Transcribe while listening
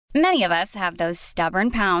Many of us have those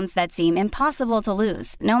stubborn pounds that seem impossible to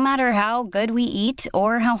lose, no matter how good we eat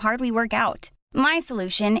or how hard we work out. My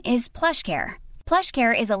solution is PlushCare.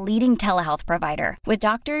 PlushCare is a leading telehealth provider with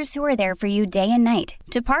doctors who are there for you day and night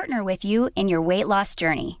to partner with you in your weight loss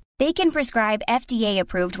journey. They can prescribe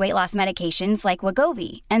FDA-approved weight loss medications like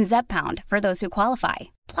Wegovy and Zepbound for those who qualify.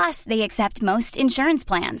 Plus, they accept most insurance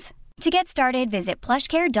plans. To get started, visit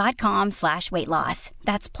plushcare.com/weightloss.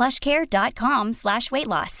 That's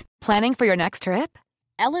plushcare.com/weightloss. Planning for your next trip?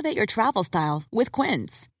 Elevate your travel style with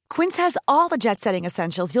Quince. Quince has all the jet-setting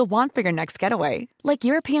essentials you'll want for your next getaway, like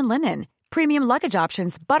European linen, premium luggage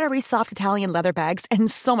options, buttery soft Italian leather bags, and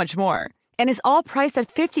so much more. And is all priced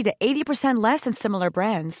at 50 to 80% less than similar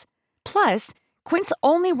brands. Plus, Quince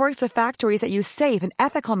only works with factories that use safe and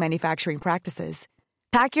ethical manufacturing practices.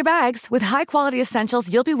 Pack your bags with high-quality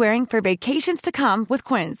essentials you'll be wearing for vacations to come with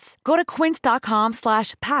Quince. Go to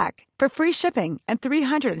quince.com/pack for free shipping and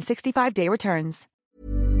 365-day returns.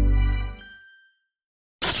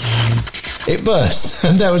 It burst,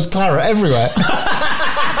 and there was Clara everywhere.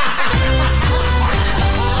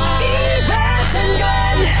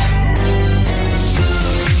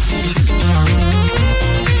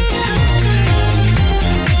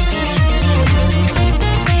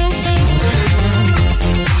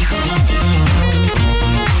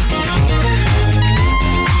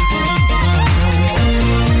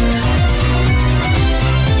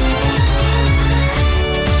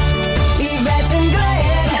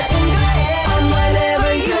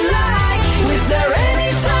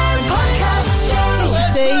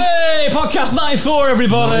 Podcast 94,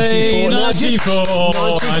 everybody.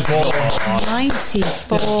 94.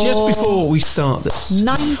 Just before we start this,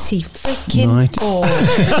 90 freaking 4.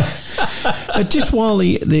 Just while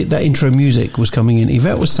that intro music was coming in,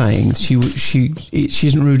 Yvette was saying she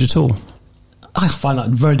isn't rude at all. I find that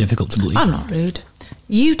very difficult to believe. I'm not rude.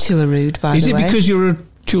 You two are rude, by Is the way. it because you're a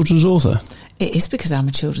children's author? It is because I'm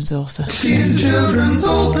a children's author. She's a children's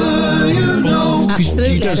author, you know.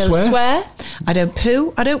 Absolutely. You don't I don't swear? I don't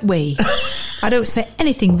poo. I don't wee. I don't say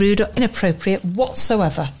anything rude or inappropriate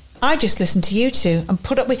whatsoever. I just listen to you two and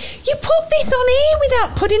put up with... You put this on here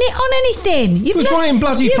without putting it on anything. It was right in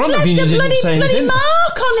bloody front of you and you didn't say anything. Bloody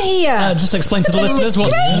mark on here. Just explain to the listeners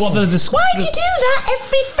what the... Why do you do that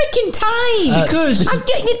every freaking time? Because... there's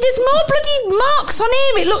more bloody marks on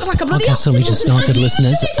here. It looks like a bloody... Okay, so we just started,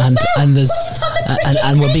 listeners, and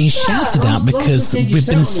we're being shouted at because we've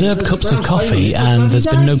been served cups of coffee and there's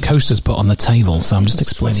been no coasters put on the table, so I'm just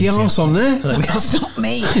explaining. What's the arse on there? That's not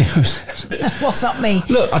me. What's not me?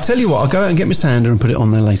 Look, I tell you what, I'll go out and get my sander and put it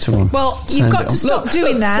on there later on. Well, you've got to stop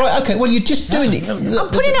doing that. Right, okay, well, you're just doing it. I'm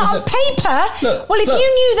putting it on paper. Well, if you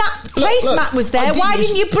knew that placemat was there, why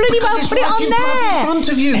didn't you bloody well put it on there? In front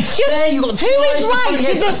of you. Who is right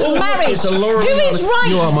in this marriage? Who is right?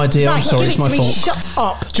 You are, my dear. I'm sorry, it's my fault. Shut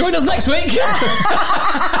up. Join us next week.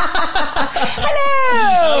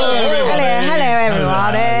 Hello,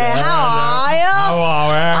 everybody. How are you?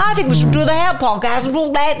 I think we should do the hair podcast and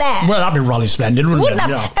talk like that. Well, that'd be really splendid, wouldn't it?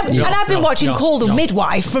 And I've been watching Call the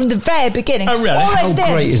Midwife from the very beginning. Oh, really? How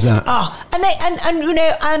great is that?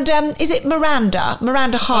 Is it Miranda?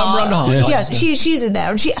 Miranda Hart. Miranda Hart. Yes, she's in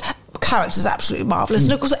there, and character's absolutely marvellous,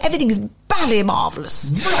 and of course everything is badly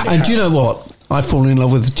marvellous. And do you know what? I've fallen in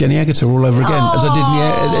love with Jenny Agutter all over again, as I did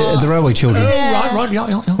in the Railway Children. Yeah. Right,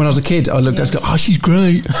 yeah. When I was a kid, I looked at her and go, she's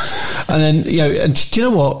great. And then, and do you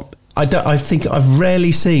know what? I think I've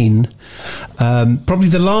rarely seen, probably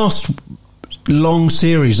the last long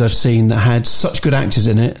series I've seen that had such good actors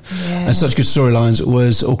in it and such good storylines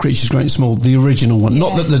was All Creatures Great and Small, the original one.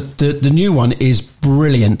 Not that the new one is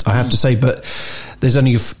brilliant, I have to say, but there's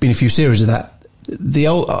only been a few series of that. The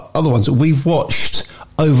other ones we've watched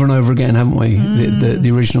over and over again, haven't we? The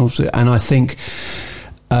originals. And I think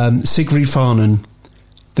Siegfried Farnan,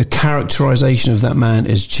 the characterisation of that man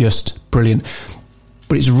is just brilliant.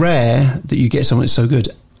 But it's rare that you get someone that's so good.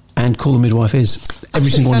 And Call the Midwife is.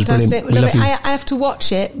 Every single one is brilliant. We love you. I have to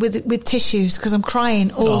watch it with tissues because I'm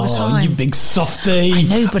crying all the time. You big softy. I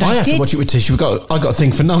know, but I have to watch it with tissue. I got a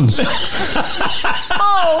thing for nuns.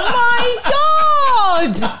 Oh my God!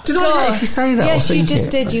 Did I actually say that? Yes, you just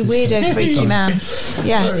did, you weirdo freaky man.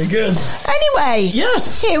 Yes. Very good. Anyway,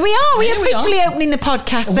 yes, here we are. We're officially opening the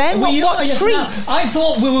podcast then. What treats? I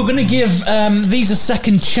thought we were going to give these a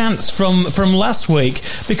second chance from last week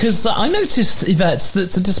because I noticed, Yvette,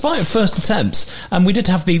 that despite first attempts, and we did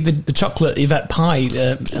have the chocolate Yvette pie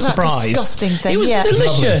surprise. Disgusting thing. It was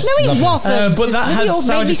delicious. No, it wasn't. But that had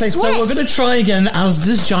sour to say. So we're going to try again as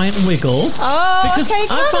this giant wiggles. Oh, because okay.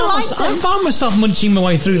 I found myself munching steam my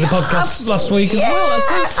way through the podcast last week as well.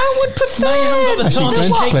 I would prefer Now you haven't got the time the to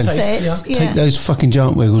shake what's taste. it. Take those fucking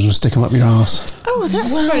giant wiggles and stick them up your arse. Oh,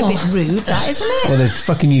 that's very bit rude, that, isn't it? Well, they're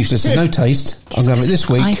fucking useless. There's no taste. I'm going to have it this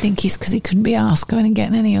week. I think it's because he couldn't be asked going and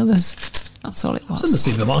getting any others. That's all it was. It's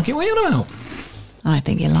in the supermarket. What are you on about? I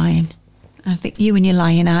think you're lying. I think you and your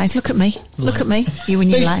lying eyes. Look at me. Look at me. You and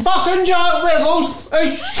your lying. fucking giant wiggles are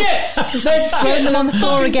shit. They're Throwing them on the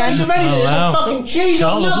floor again. Oh, wow. Fucking cheese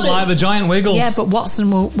Carl doesn't like the giant wiggles. Yeah, but Watson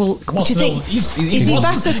will what do you think? Is he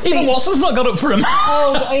fast asleep? Even Watson's not got up for him.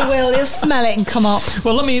 Oh, he will. He'll smell it and come up.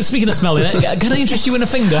 Well, speaking of smelling it, can I interest you in a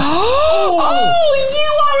finger? Oh,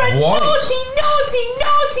 you are a What? naughty man.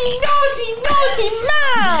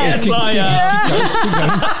 Yes, I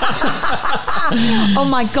am. Oh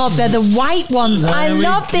my God, they're the white ones. I There we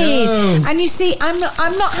love go. these. And you see, I'm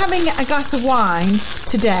not having a glass of wine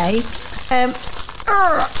today.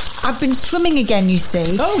 I've been swimming again, you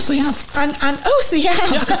see. Oh, so you have. So yeah. I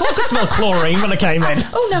thought I could smell chlorine when I came in.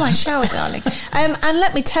 Oh no, I showered, darling. And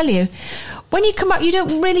let me tell you, when you come up, you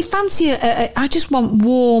don't really fancy I just want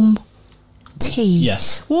warm tea.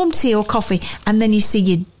 Yes. Warm tea or coffee. And then you see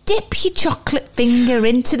you dip your chocolate finger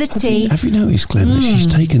into the tea. Have you noticed, Glenn, that she's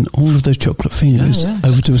taken all of those chocolate fingers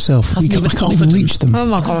over to herself? Hasn't I even can't even offered reach them. Oh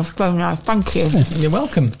my God, I've grown now. Thank you. You're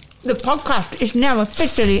welcome. The podcast is now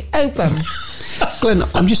officially open. Glenn,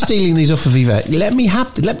 I'm just stealing these off of Yvette. Let me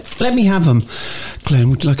have them. Glenn,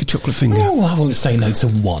 would you like a chocolate finger? Oh, I won't say no to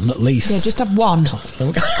one, at least. Yeah, just have one. I'm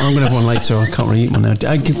going to have one later. I can't really eat one now.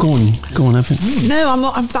 Go on, have it. No, I'm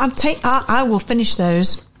not. I will finish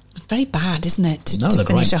those. It's very bad, isn't it? No, to they're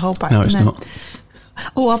finish great. a whole pack. No, it's No. not.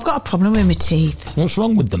 Oh, I've got a problem with my teeth. What's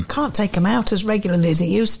wrong with them? Can't take them out as regularly as it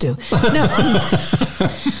used to. No.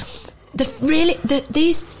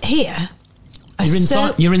 These here are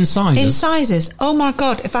You're incisors. incisors. Oh my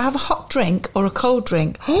God, if I have a hot drink or a cold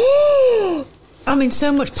drink, I'm in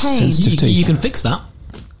so much pain. Sensitive teeth. You can fix that.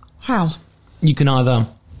 How? You can either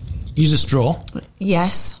use a straw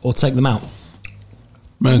Yes. or take them out.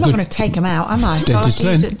 Well, I'm not good. going to take them out, am I? So I'll have Dentist to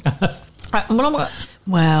use Glenn. it.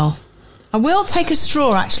 Well, I will take a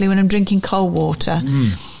straw actually when I'm drinking cold water.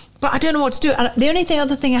 But I don't know what to do. And the only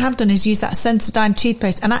other thing I have done is use that Sensodyne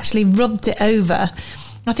toothpaste and actually rubbed it over.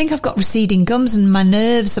 I think I've got receding gums and my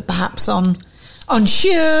nerves are perhaps on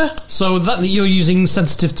shear. So that you're using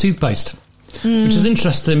sensitive toothpaste, which is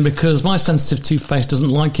interesting because my sensitive toothpaste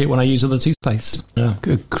doesn't like it when I use other toothpaste. Yeah.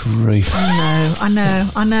 Good grief. I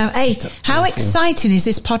know. Hey, how exciting is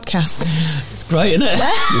this podcast? It's great, isn't it?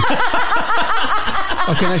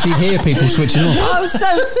 I can actually hear people switching off. Oh,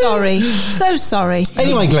 so sorry.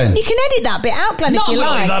 Anyway, Glenn. You can edit that bit out, Glenn, Not if you going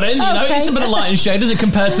to like. leave that in, you know. Okay. It's a bit of light and shade, is it,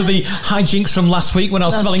 compared to the hijinks from last week when I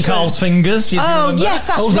was That's smelling true. Carl's fingers? You Oh, remember? yes,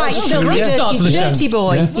 that's Oh, right. true. Filthy, Yeah. Start to the show. dirty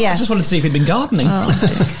boy. Yeah. I Yes. just wanted to see if he'd been gardening.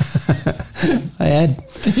 I had.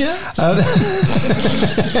 Yeah. Ow.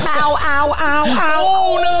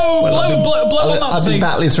 Oh no! Blow on that I've been thing.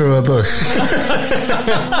 battling through a bush.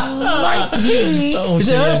 My teeth. Oh, Is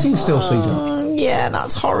it dear. hurting still, sweetheart? Yeah,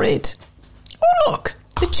 that's horrid. Oh, look.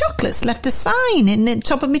 The chocolate's left a sign in the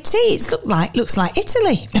top of my tea. It looks like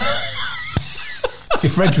Italy.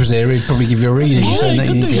 If Reg was here, he'd probably give you a reading. saying that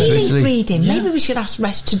you need to go to Teeth Italy. reading. Maybe we should ask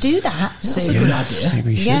Rest to do that That's a soon. good idea.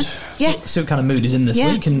 Maybe you should. Yeah. See what kind of mood he's in this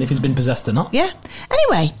Yeah. week and if he's been possessed or not. Yeah.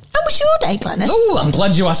 Anyway, how was your day, Glenn? Oh, I'm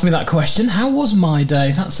glad you asked me that question. How was my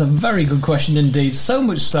day? That's a very good question indeed. So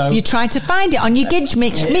much so. You tried to find it on your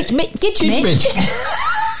Gidgemitch. Gidgemitch.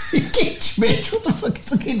 Gidgemitch? What the fuck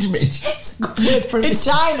is a Gidgemitch? It's a good word for a It's-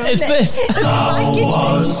 vagina, it's isn't it? this. It's like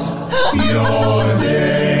Gidgemitch. Your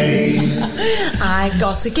day. I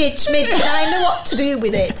got a Gidgemitch and I know what to do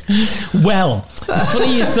with it. Well, it's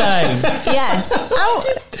funny you say. Yes. Oh,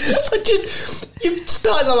 You've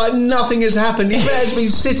started like nothing has happened. Yvette's been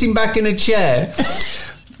sitting back in a chair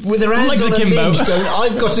with her hands Like on the her Kimbo. knees going,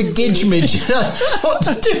 I've got a Gidgemitch. What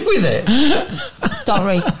to do with it?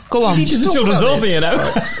 sorry. Go on. It's a children's about author, you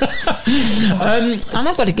know. And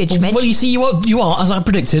I've got a Gidgemitch. Well, you see, you are, as I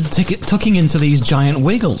predicted, tucking into these giant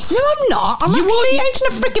wiggles. No, I'm not. I'm You actually are- eating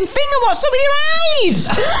a freaking finger. What's up with your eyes?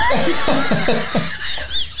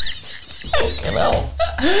 They're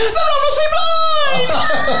obviously blind!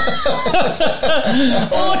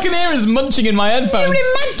 All I can hear is munching in my headphones.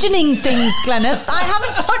 You're imagining things, Glenneth. I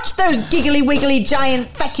haven't touched those giggly wiggly giant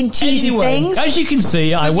feckin' cheesy Anyway, things. as you can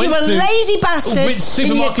see, I went You're a to... lazy bastard. Which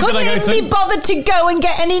supermarket and you did I go couldn't to? even be bothered to go and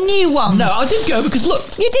get any new ones. No, I did go because, look...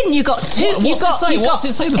 You didn't. You got two. What's you it got, say? you What's got,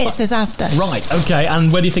 it say? It says Asda. Right, okay,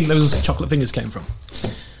 and where do you think those chocolate fingers came from?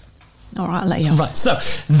 All right, I'll let you off. Right, so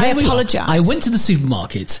there we apologise. are. I went to the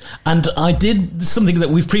supermarket and I did something that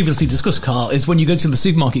we've previously discussed, Carl, is when you go to the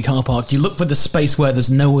supermarket car park, you look for the space where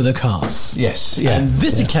there's no other cars. Yes, yeah. And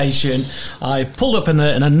this occasion, I've pulled up in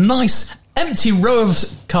a nice empty row of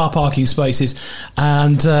car parking spaces,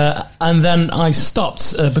 and then I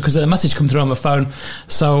stopped because a message came through on my phone.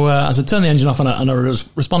 So as I turned the engine off and I was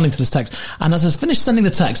responding to this text, and as I finished sending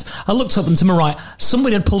the text, I looked up and to my right,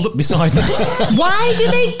 somebody had pulled up beside me. Why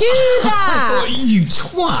did they do that? I thought, you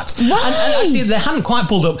twat! Why? And actually, they hadn't quite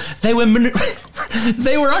pulled up. They were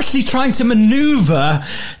they were actually trying to manoeuvre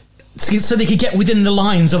so they could get within the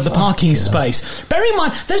lines of the parking space. Bear in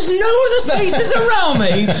mind, there's no other spaces around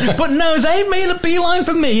me, but no, they made a beeline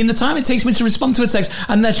for me in the time it takes me to respond to a text,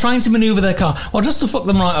 and they're trying to manoeuvre their car. Well, just to fuck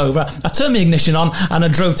them right over, I turned my ignition on and I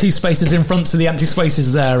drove 2 spaces in front to the empty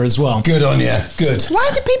spaces there as well. Good on you. Good. Why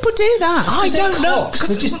do people do that? I don't know.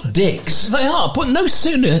 They're just dicks. They are, but no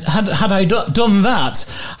sooner had I done that,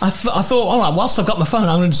 I thought, all right, whilst I've got my phone,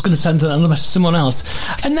 I'm just going to send another message to someone else.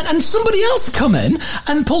 And somebody else come in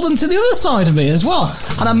and pulled them to the other side of me as well.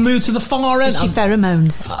 And I moved to the far end. It's your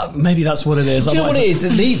pheromones. Maybe that's what it is. Do you know what it is?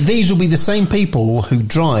 These will be the same people who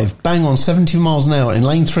drive bang on 70 miles an hour in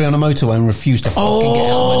lane 3 on a motorway and refuse to fucking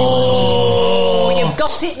get out of anyone else's. You've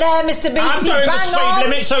got it there, Mr. Beatty. I'm doing the speed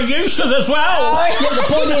limit, so you should as well. Yeah, the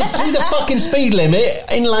point is, do the fucking speed limit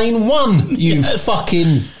in lane 1, you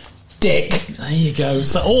fucking dick. There you go.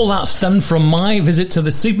 So all that stemmed from my visit to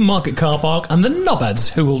the supermarket car park and the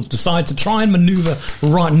knobheads who will decide to try and manoeuvre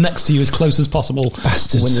right next to you as close as possible.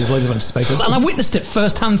 Bastards. When there's loads of empty spaces. And I witnessed it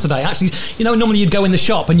firsthand today. Actually, you know, normally you'd go in the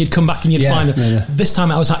shop and you'd come back and you'd find them. Yeah. This time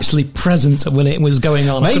I was actually present when it was going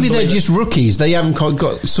on. Maybe they're just rookies. They haven't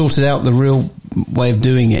got sorted out the real way of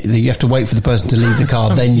doing it. You have to wait for the person to leave the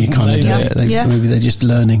car, then you kind of do it. Maybe they're just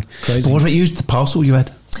learning. Crazy. But what about you? The parcel you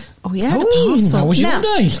had? Oh, yeah, the parcel. How was your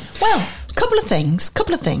day? Well, couple of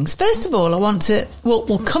things. First of all, I want to...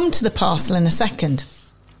 We'll come to the parcel in a second.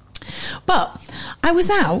 But I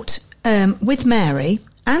was out with Mary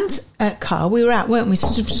and Carl. We were out, weren't we?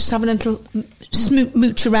 Just having a little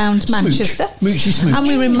mooch around Manchester. Moochy smooch. And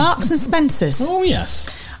we were in Marks and Spencer's. Oh, yes.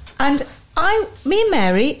 And me and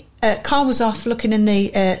Mary... Carl was off looking in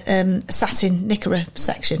the satin knicker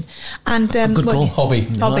section, and good call. Hobby.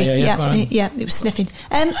 Yeah, it was sniffing.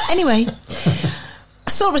 Anyway, I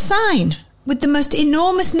saw a sign with the most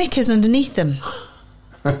enormous knickers underneath them,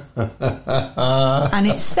 and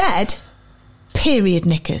it said "period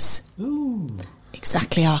knickers." Ooh.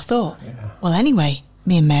 Exactly how I thought. Yeah. Well, anyway,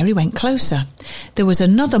 me and Mary went closer. There was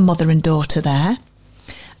another mother and daughter there.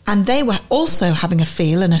 And they were also having a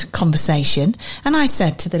feel and a conversation. And I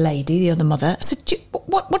said to the lady, the other mother, I said,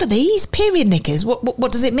 what are these? Period knickers?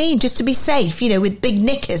 What does it mean? Just to be safe, with big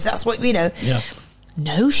knickers. That's what, Yeah.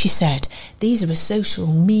 No, she said, these are a social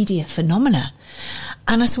media phenomena.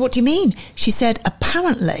 And I said, what do you mean? She said,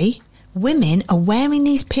 apparently women are wearing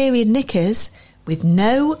these period knickers with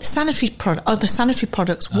no other sanitary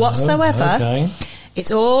products whatsoever. Okay.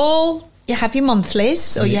 It's all, you have your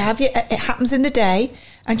monthlies or you have it happens in the day.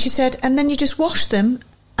 And she said, and then you just wash them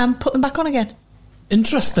and put them back on again.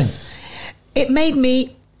 Interesting. It made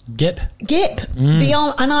me Gip.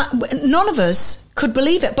 Beyond, and none of us could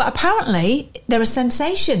believe it. But apparently, they're a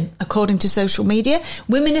sensation, according to social media.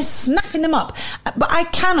 Women are snapping them up. But I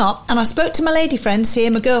cannot, and I spoke to my lady friends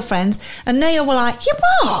here, my girlfriends, and they were like,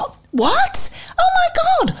 what? Oh my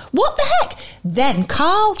God, what the heck? Then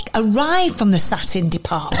Carl arrived from the satin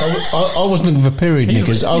department. I wasn't looking for period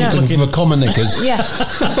knickers. I was looking for common knickers. Yeah.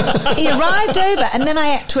 He arrived over, and then I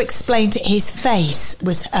had to explain to his face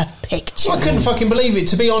was a picture. I couldn't fucking believe it.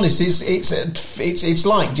 To be honest, it's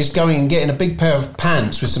like just going and getting a big pair of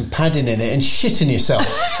pants with some padding in it and shitting yourself.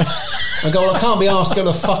 I go, well, I can't be asked to go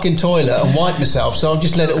to the fucking toilet and wipe myself, so I'll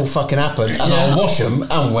just let it all fucking happen, and I'll wash them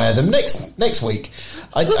and wear them next week.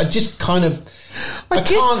 I just kind of... no,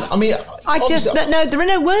 there are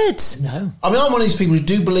no words. No. I mean, I'm one of these people who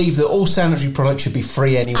do believe that all sanitary products should be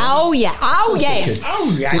free anyway. Oh, yeah. Oh,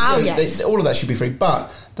 yes. All of that should be free. But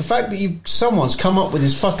the fact that someone's come up with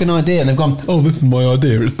this fucking idea and they've gone, oh, this is my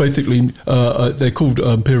idea. It's basically, they're called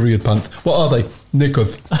period pants. What are they?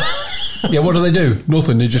 Knickers. Yeah, what do they do?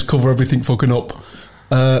 Nothing. They just cover everything fucking up.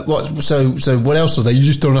 So what else are they? You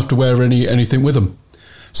just don't have to wear anything with them.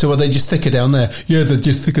 So are they just thicker down there? Yeah, they're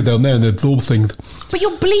just thicker down there and they absorb things. But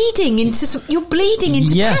you're bleeding into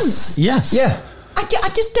pants. Yes. Yeah. I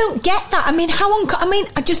just don't get that. I mean,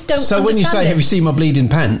 I just don't. So when you say, "Have you seen my bleeding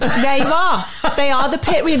pants?" There you are. They are the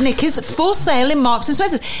period knickers for sale in Marks and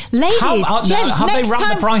Spencer's. Ladies, gents, have they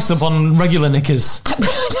ramped the price up on regular knickers?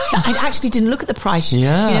 I actually didn't look at the price.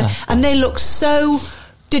 Yeah. And they look so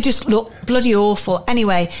They just look bloody awful.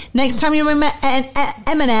 Anyway, next time you're in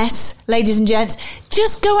M&S, ladies and gents,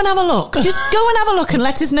 just go and have a look. Just go and have a look and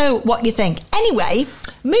let us know what you think. Anyway,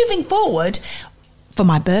 moving forward, for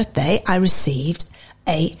my birthday, I received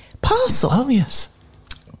a parcel. Oh, yes.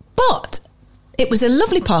 But it was a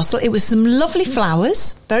lovely parcel. It was some lovely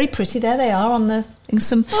flowers. Very pretty. There they are in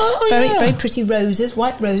some very pretty roses,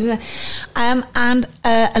 white roses. And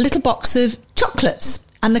a little box of chocolates.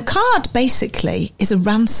 And the card basically is a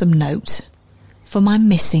ransom note for my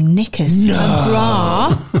missing knickers. No. A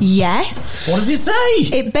bra. Yes. What does it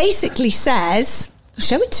say? It basically says, I'll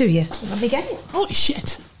show it to you. Let me get it. Holy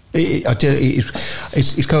shit.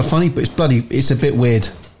 It's kind of funny, but it's a bit weird.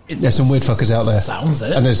 There's some weird fuckers out there. Sounds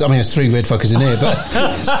it. And there's 3 weird fuckers in here, but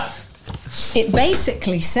It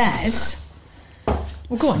basically says,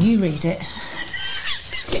 well, go on, you read it.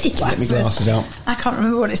 let me glasses out. I can't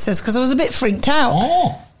remember what it says because I was a bit freaked out.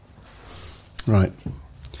 Oh. Right.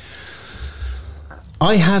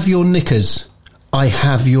 I have your knickers. I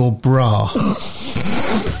have your bra.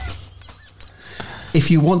 If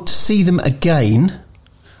you want to see them again,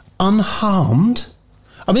 unharmed.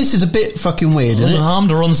 I mean, this is a bit fucking weird, isn't it?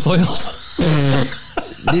 Unharmed or unsoiled?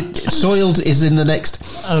 Soiled is in the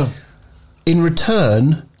next. Oh. In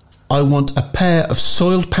return, I want a pair of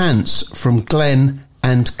soiled pants from Glenn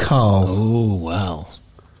and Carl. Oh, wow.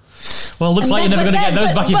 Well, looks like you're never going to get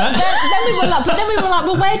those back, Yvette. Then we were like,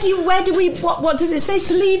 well, where do we, what does it say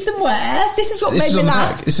to leave them where? This is what made me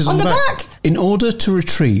laugh. This is on the back. In order to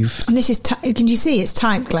retrieve... And this is, can you see it's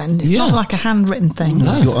typed, Glenn? It's Yeah. not like a handwritten thing.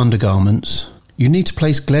 No. Your undergarments, you need to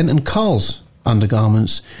place Glenn and Carl's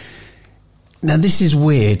undergarments. Now, this is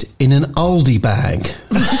weird. In an Aldi bag.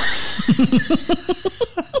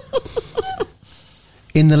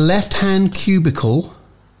 In the left-hand cubicle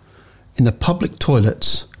in the public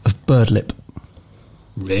toilets of Birdlip.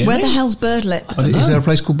 Really? Where the hell's Birdlip? Is there a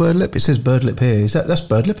place called Birdlip? It says Birdlip here. That's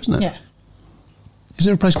Birdlip, isn't it? Yeah. Is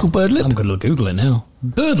there a place called Birdlip? I'm going to Google it now.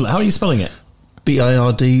 Birdlip, how are you spelling it?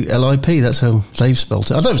 Birdlip, that's how they've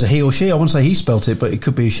spelt it. I don't know if it's a he or she. I want to say he spelt it, but it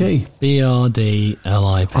could be a she.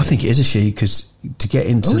 Birdlip. I think it is a she, because to get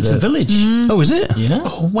into it's a village. Oh, is it? Yeah.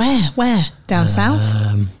 Oh, where? Down south?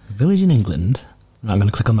 Village in England. I'm going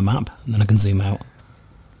to click on the map, and then I can zoom out.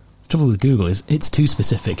 The trouble with Google is it's too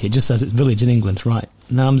specific. It just says it's village in England. Right,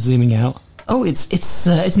 now I'm zooming out. Oh,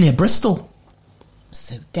 it's near Bristol.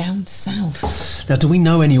 So down south. Now, do we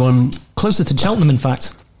know anyone... Closer to Cheltenham, in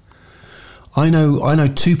fact. I know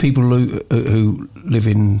 2 people who live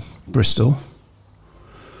in Bristol,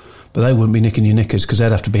 but they wouldn't be nicking your knickers because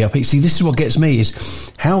they'd have to be up here. See, this is what gets me,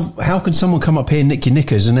 is how can someone come up here and nick your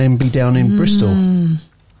knickers and then be down in Bristol?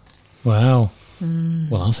 Wow.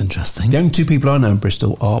 Well, that's interesting. The only 2 people I know in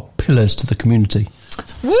Bristol are pillars to the community.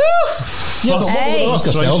 Woo! Yeah, but what we'll ask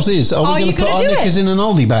ourselves is, are we going to put our knickers in an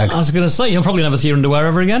Aldi bag? I was going to say, you'll probably never see your underwear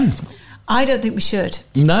ever again. I don't think we should.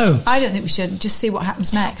 No. I don't think we should. Just see what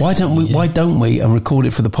happens next. Why don't we and record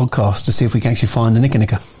it for the podcast to see if we can actually find the knicker? The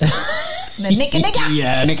knicker.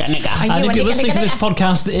 Yes. Are you And if a you're listening to this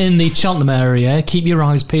podcast in the Cheltenham area, keep your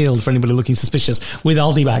eyes peeled for anybody looking suspicious with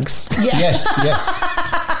Aldi bags. Yeah. Yes.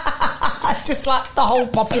 Just like the whole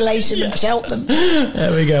population of Cheltenham.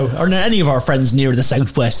 There we go. Or any of our friends near the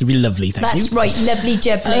southwest would be lovely, thank you. That's right, lovely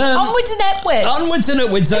jubbly. Onwards and upwards. Onwards and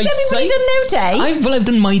upwards, Has everybody done their day? I've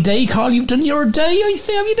done my day, Carl. You've done your day, I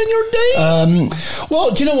think. Have you done your day?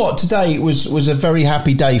 Well, do you know what? Today was a very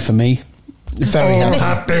happy day for me. Very happy.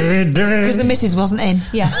 Because the missus wasn't in.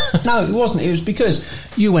 Yeah. No, it wasn't. It was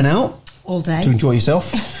because you went out All day. to enjoy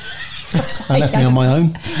yourself. That's I left me on my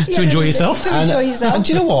own. To enjoy yourself? To enjoy yourself. And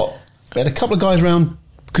do you know what? We had a couple of guys around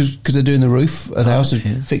because they're doing the roof of the house,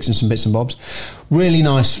 fixing some bits and bobs. Really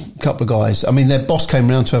nice couple of guys. I mean, their boss came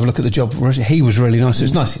round to have a look at the job. He was really nice. It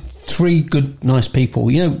was nice. 3 good, nice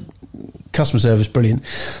people. You know, customer service, brilliant.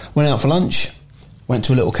 Went out for lunch. Went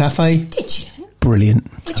to a little cafe. Did you?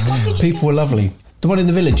 Brilliant. Which one did you People were lovely. The one in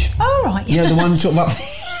the village. Oh, right. You know, the one sort of up,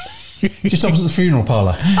 just opposite the funeral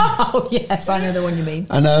parlour. Oh, yes, I know the one you mean.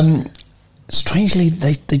 And strangely,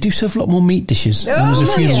 they do serve a lot more meat dishes. When there's a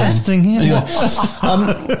funeral. Interesting, yeah. Anyway,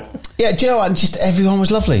 yeah, do you know what? Just everyone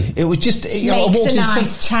was lovely. It was just I walked Makes a into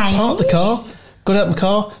nice change. parked the car, got out of the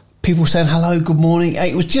car, people saying hello, good morning.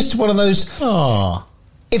 It was just one of those. Oh.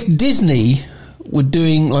 If Disney were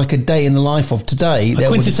doing like a day in the life of today, A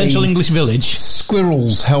quintessential English village.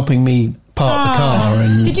 Squirrels helping me park the car.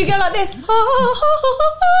 And Did you go like this?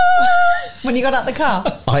 When you got out the car?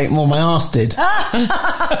 my ass did.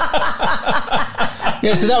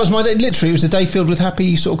 Yeah, so that was my day. Literally, it was a day filled with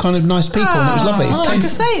happy, sort of kind of nice people, and it was lovely. Like I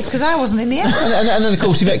say, it's because I wasn't in the end. And then, of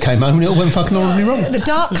course, Yvette came home and it all went fucking horribly wrong. The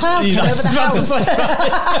dark cloud came over the house.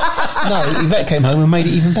 No, Yvette came home and made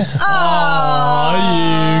it even better. Oh,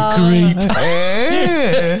 you creep.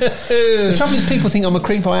 The trouble is, people think I'm a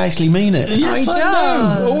creep, I actually mean it. Yes, I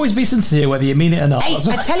I know. know. Always be sincere, whether you mean it or not. Hey,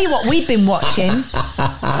 I tell you what we've been watching.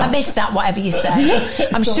 I missed that, whatever you say.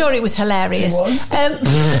 I'm sure it was hilarious.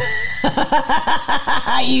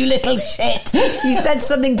 You little shit. You said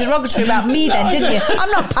something derogatory about me then, didn't you? I'm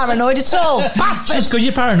not paranoid at all. Bastard. Just because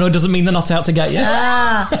you're paranoid doesn't mean they're not out to get you.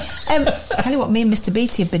 Tell you what me and Mr.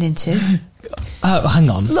 Beattie have been into. Oh, hang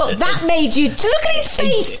on. Look, that made you... Look at his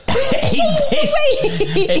face.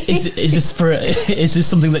 Is this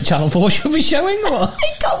something that Channel 4 should be showing? Or?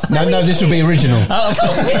 No, this would be original. He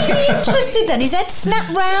got really interested then. His head snapped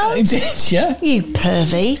round. It did, yeah. You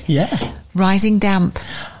pervy. Yeah. Rising Damp.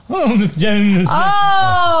 Oh,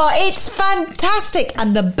 it's fantastic.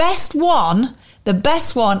 And the best one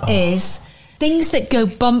is Things That Go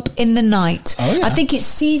Bump in the Night. Oh, yeah. I think it's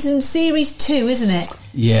series 2, isn't it?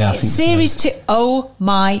 Yeah, I think series so. 2. Oh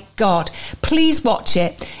my God. Please watch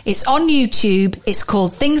it. It's on YouTube. It's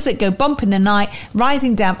called Things That Go Bump in the Night,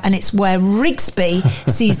 Rising Damp, and it's where Rigsby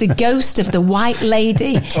sees the ghost of the White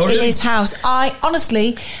Lady in his house. I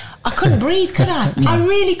couldn't breathe, could I? No. I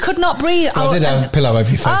really could not breathe. I did have a pillow over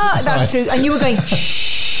your face. That's true. And you were going,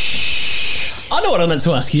 I know what I meant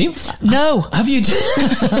to ask you. No. Have you?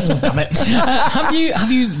 Damn it! Have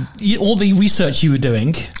you all the research you were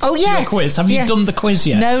doing? Oh yes. Your quiz. Have you done the quiz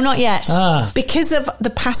yet? No, not yet. Because of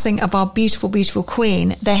the passing of our beautiful, beautiful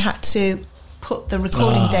Queen, they had to put the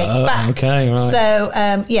recording date back. Okay, right. So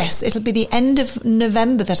yes, it'll be the end of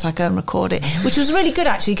November that I go and record it, which was really good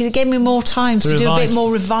actually because it gave me more time to do a bit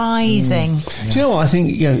more revising. Do you know what I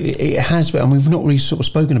think? It has been, and we've not really sort of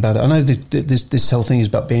spoken about it. I know that this whole thing is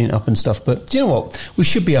about being up and stuff, but do you know what? We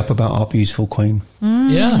should be up about our beautiful Queen.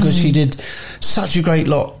 Yeah, because she did such a great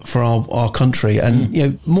lot for our country,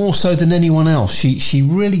 and more so than anyone else. She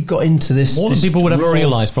really got into this more than people would ever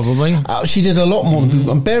realise, probably. She did a lot more than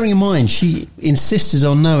people. And bearing in mind, she insisted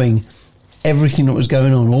on knowing everything that was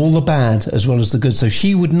going on, all the bad as well as the good. So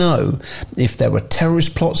she would know if there were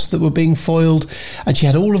terrorist plots that were being foiled, and she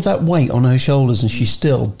had all of that weight on her shoulders, and she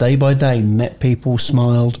still, day by day, met people,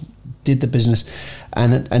 smiled, did the business,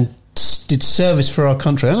 and did service for our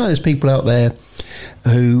country. I know there's people out there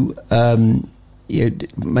who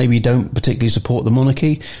maybe don't particularly support the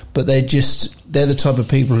monarchy, but they're the type of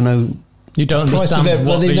people who know you don't understand they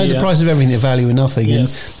know the price of everything, they value nothing.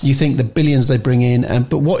 Yes. And you think the billions they bring in,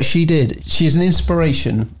 but what she did, she is an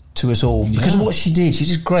inspiration to us all because of what she did. She's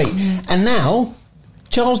just great. And now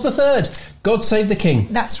Charles III, God save the King.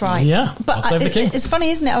 That's right. Yeah, but save the King. It's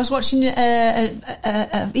funny, isn't it? I was watching.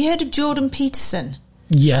 Have you heard of Jordan Peterson?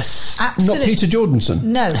 Yes. Absolutely. Not Peter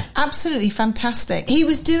Jordanson. No, absolutely fantastic. He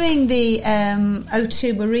was doing the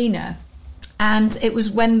O2 Arena, and it was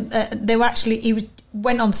when he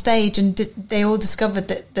went on stage and they all discovered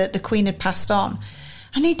that the Queen had passed on.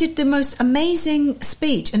 And he did the most amazing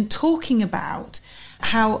speech and talking about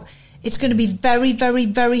how it's going to be very, very,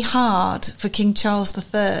 very hard for King Charles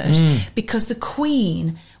III because the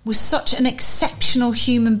Queen was such an exceptional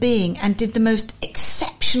human being and did the most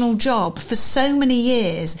exceptional job for so many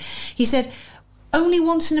years. He said, only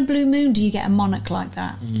once in a blue moon do you get a monarch like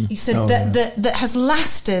that. He said that has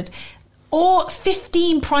lasted all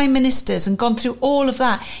 15 prime ministers and gone through all of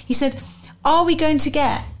that. He said, are we going to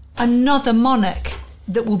get another monarch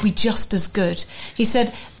that will be just as good? He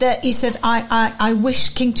said I wish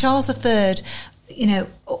King Charles III,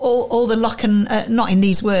 all the luck and not in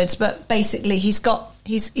these words, but basically he's got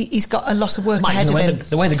a lot of work ahead of him.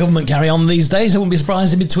 The way the government carry on these days, I wouldn't be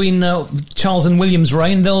surprised if between Charles and William's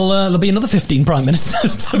reign there'll be another 15 prime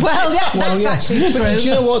ministers. That's actually true. But do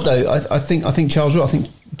you know what though? I think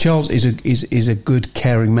Charles is a good,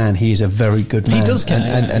 caring man. He is a very good man. He does care,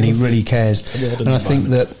 and he really cares. And I think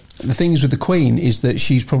that the things with the Queen is that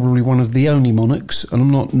she's probably one of the only monarchs, and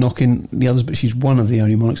I'm not knocking the others, but she's one of the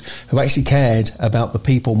only monarchs who actually cared about the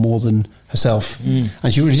people more than herself.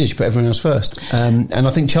 And she really did. She put everyone else first. And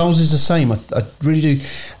I think Charles is the same. I really do.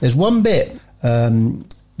 There's one bit, the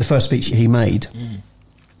first speech he made.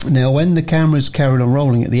 Now, when the cameras carried on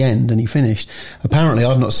rolling at the end and he finished, apparently,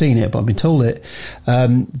 I've not seen it, but I've been told it,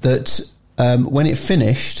 that when it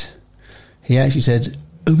finished, he actually said,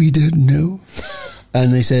 "Oh, we don't know."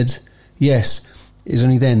 And they said, yes. It was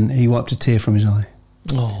only then he wiped a tear from his eye.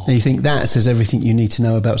 Oh. And you think that says everything you need to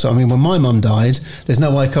know about. So, I mean, when my mum died, there's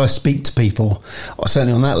no way could I speak to people, or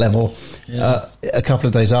certainly on that level. A couple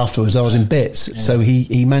of days afterwards, I was in bits. Yeah. So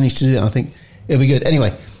he managed to do it. And I think it'll be good.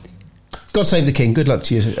 Anyway, God save the King. Good luck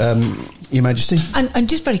to you, Your Majesty. And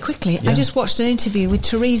just very quickly, I just watched an interview with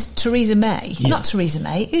Theresa May. Yeah. Not Theresa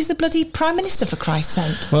May, who's the bloody Prime Minister, for Christ's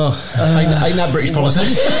sake. Well, ain't that British policy?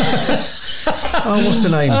 What's her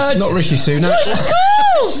name? Not Rishi Sunak.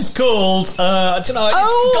 She's called.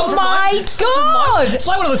 Oh my God! It's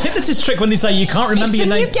like one of those hypnotist tricks when they say you can't remember your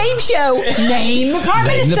name. It's a new game show. Name the Prime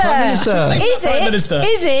Minister. The Prime Minister.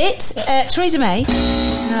 Is it Theresa May?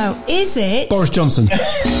 No. Is it Boris Johnson?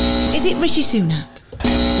 Is it Rishi Sunak?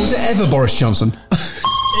 Was it ever Boris Johnson?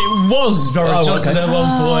 It was Boris Johnson at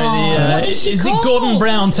one point. Yeah. Is it Gordon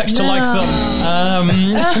Brown? Texture like some.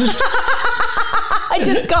 I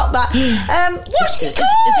just got that. What's she called?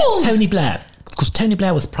 Is it Tony Blair? Because Tony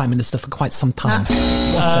Blair was Prime Minister for quite some time.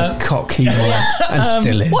 What a cock he was, and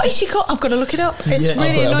still is. What is she called? I've got to look it up. It's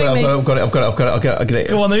really annoying me. I've got it.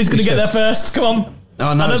 Come on, then who's going to get there first? Come on.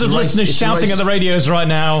 Oh, no, I know there's listeners shouting at the radios right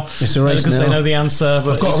now. It's a race because they know the answer.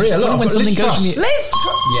 But I've got when something goes from you. Liz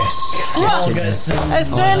Yes. A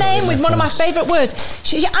surname with one of my favourite words.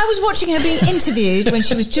 I was watching her being interviewed when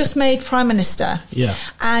she was just made Prime Minister. Yeah.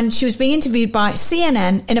 And she was being interviewed by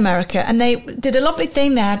CNN in America, and they did a lovely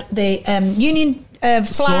thing. They had the Union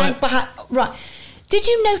flag behind. Right. Did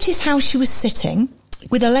you notice how she was sitting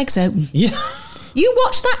with her legs open? Yeah. You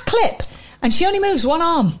watched that clip. And she only moves one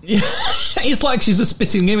arm. Yeah. It's like she's a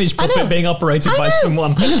spitting image puppet being operated by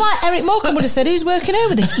someone. It's like Eric Morecambe would have said, who's working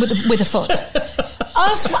over this with a foot?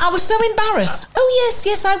 I was so embarrassed. Oh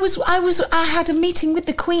yes, I had a meeting with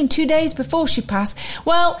the Queen 2 days before she passed.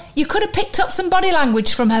 Well, you could have picked up some body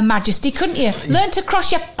language from Her Majesty, couldn't you? Learn to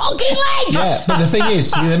cross your fucking legs. Yeah, but the thing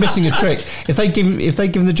is, they're missing a trick. If they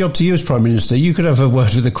give the job to you as Prime Minister, you could have a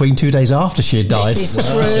word with the Queen 2 days after she had died. This is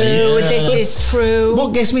true. This is true.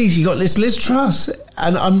 What gets me is you got this Liz Truss,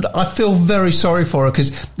 and I feel very sorry for her,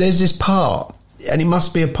 because there's this part. And it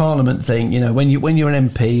must be a Parliament thing, when you're an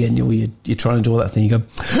MP and you're trying to do all that thing, you go,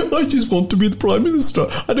 I just want to be the Prime Minister.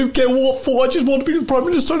 I don't care what for. I just want to be the Prime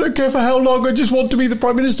Minister. I don't care for how long. I just want to be the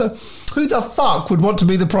Prime Minister. Who the fuck would want to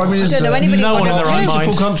be the Prime Minister? I don't know anybody. No one in their own mind.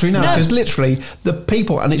 Beautiful country now, because literally the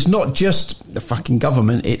people, and it's not just the fucking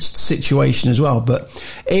government, it's situation as well. But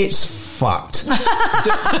it's fucked.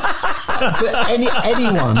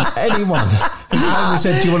 anyone. I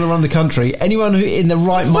said, do you want to run the country? Anyone who in the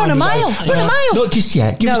right mind. Run a mile. Not just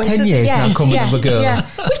yet. Give us 10 years now. Come with a girl. Yeah.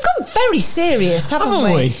 We've gone very serious, haven't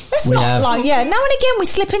we? Let's we not have. now and again we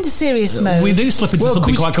slip into serious mode. We do slip into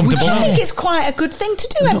something quite comfortable. I think it's quite a good thing to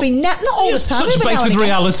do not all the time. Touch base with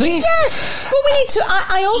reality. Yes, but we need to.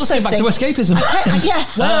 I also Let's get back to escapism.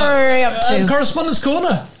 Where are we up to? Correspondence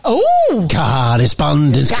Corner. Oh,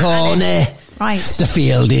 Correspondence Corner. Right. The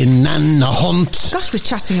fielding and the hunt. Gosh, we're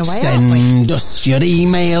chatting away, aren't we? Send us your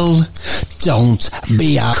email. Don't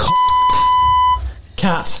be a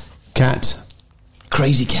Cat.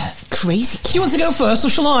 Crazy cat. Do you want to go first, or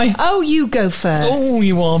shall I? Oh, you go first. Oh,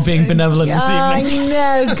 you are being benevolent this evening.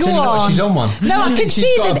 I know. Go on. She's on one. No, I can see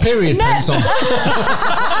she's that. got a period pants on.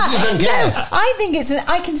 No, I think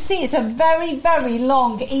I can see it's a very, very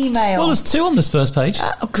long email. Well, there's two on this first page.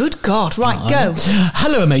 Oh, good God. Right, go.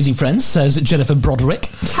 Hello, amazing friends, says Jennifer Broderick.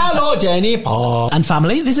 Hello, Jennifer. And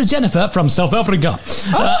family, this is Jennifer from South Africa.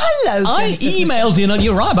 Oh, hello, I Jennifer. emailed in,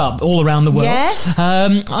 you're right about all around the world. Yes.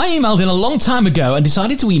 I emailed in a long time ago and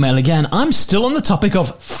decided to email again. I'm still on the topic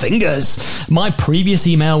of fingers. My previous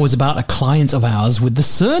email was about a client of ours with the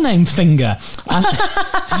surname Finger.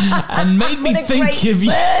 And made me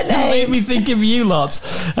think of you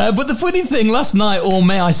lots. But the funny thing, last night, or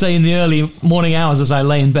may I say in the early morning hours as I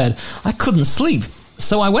lay in bed, I couldn't sleep.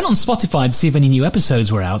 So I went on Spotify to see if any new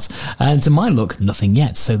episodes were out, and to my look, nothing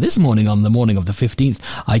yet. So this morning, on the morning of the 15th,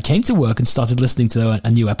 I came to work and started listening to a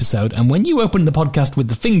new episode, and when you opened the podcast with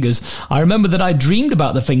the fingers, I remember that I dreamed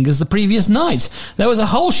about the fingers the previous night. There was a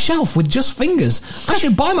whole shelf with just fingers. I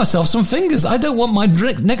should buy myself some fingers. I don't want my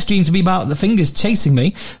next dream to be about the fingers chasing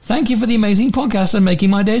me. Thank you for the amazing podcast and making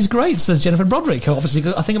my days great, says Jennifer Broderick, who obviously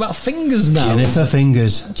got a thing about fingers now. Jennifer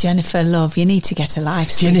Fingers. Jennifer, love, you need to get a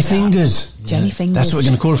life. Jenny Fingers. Jenny Fingers. That's what we're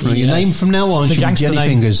going to call her from now. Your name from now on It's a should be gangster Jenny name.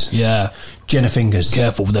 Fingers. Yeah. Jenny Fingers.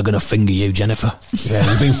 Careful, they're going to finger you, Jennifer. Yeah,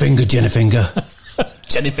 you've been fingered, Jenny Finger.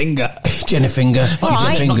 Jenny Finger. Jenny Finger. All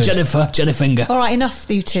right. Jenny Not Fingers. Jennifer, Jenny Finger. All right, enough,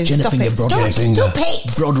 you two. Jenny Stop Finger it. Broderick. Stop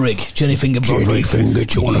it. Broderick. Jenny Finger Broderick. Jenny Finger,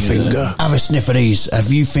 do you want a finger? Have a sniff of these.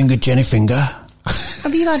 Have you fingered Jenny Finger?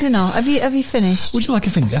 Have you had enough? Have you finished? Would you like a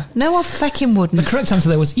finger? No, I fucking wouldn't. The correct answer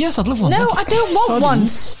there was, yes, I'd love one. No, Thank you. I don't want Sardine. one.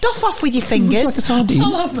 Stuff off with your fingers. Would you like a sardine?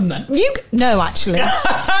 I'll have them then. No, actually. You're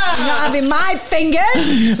not having my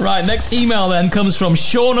fingers. Right, next email then comes from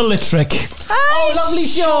Shauna Littrick. Hi, Oh, lovely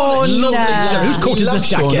Shauna. Lovely Shauna. Whose coat is love this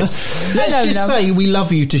jacket? Shauna. Let's just say we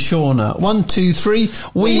love you to Shauna. 1, 2, 3.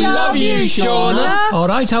 We love you, Shauna. All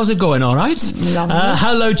right, how's it going? All right.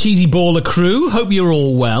 Hello, Cheesy Baller crew. Hope you're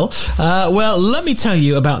all well. Well, let me tell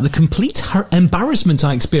you about the complete embarrassment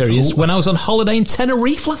I experienced when I was on holiday in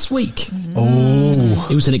Tenerife last week. Oh.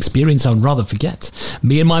 It was an experience I would rather forget.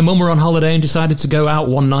 Me and my mum were on holiday and decided to go out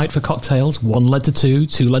one night for cocktails. 1 led to 2,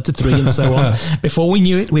 2 led to 3, and so on. Before we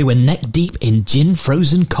knew it, we were neck deep in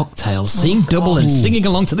gin-frozen cocktails, seeing double and singing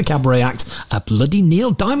along to the cabaret act. A bloody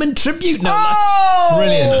Neil Diamond tribute, no less.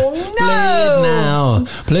 Brilliant. No.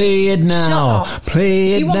 Play it now. Shut up.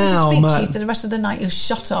 Play it If you want me to now, speak to Matt. you for the rest of the night, you'll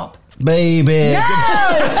shut up. Baby.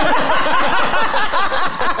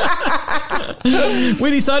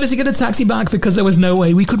 We decided to get a taxi back because there was no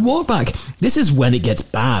way we could walk back. This is when it gets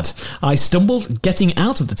bad. I stumbled getting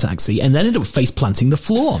out of the taxi and then ended up face planting the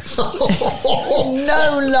floor.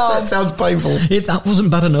 No, love. That sounds painful. That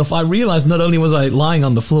wasn't bad enough. I realised not only was I lying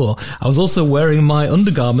on the floor, I was also wearing my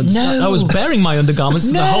undergarments. No. I was bearing my undergarments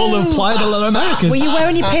to the whole of Playa de las Americas. Were you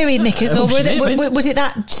wearing your period knickers, or she may have been. was it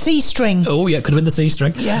that C-string? Oh, yeah, could have been the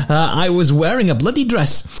C-string. Yeah. I was wearing a bloody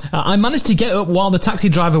dress. I managed to get up while the taxi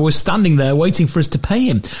driver was standing there waiting for us to pay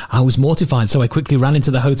him. I was mortified, so I quickly ran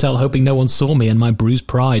into the hotel hoping no one saw me and my bruised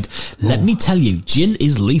pride. Let me tell you, gin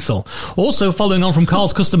is lethal. Also, following on from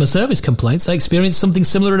Carl's customer service complaints, I experienced something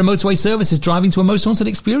similar at a motorway services driving to a most haunted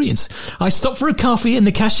experience. I stopped for a coffee and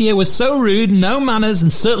the cashier was so rude, no manners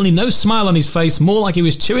and certainly no smile on his face, more like he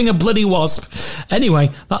was chewing a bloody wasp. Anyway,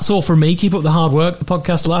 that's all from me. Keep up the hard work. The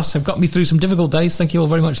podcast lasts have got me through some difficult days. Thank you all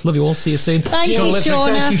very much. Love you all. See you soon. Thank you,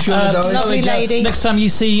 Shauna. Thank you, Shauna, darling. Lovely lady. Next time you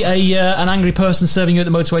see an angry person serving you at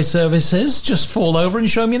the motorway services, just fall over and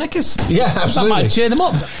show them your knickers. Yeah, absolutely. That might cheer them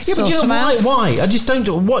up. Yeah, but you know why? I just don't.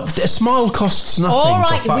 What a smile costs nothing. All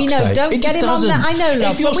right, for fuck's we know. sake. Don't It get just him on doesn't. that. I know,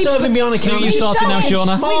 love. If you're but we've- serving me on a So counter, you started now,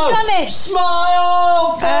 Shauna. We've done it.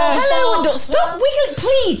 Smile. Hello, and stop wiggling,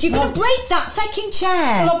 please. You're going to break that fucking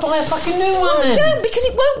chair. I'll buy a fucking new one. Well, then. don't, because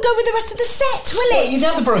it won't go with the rest of the set, will it? You've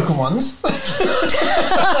had the broken ones.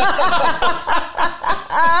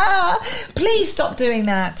 Please stop doing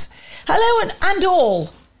that. Hello and all.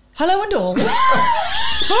 Hello and all.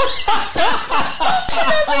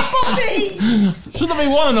 Everybody. Should there be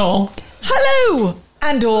one and all? Hello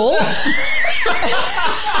and all.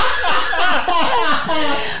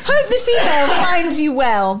 Hope this email finds you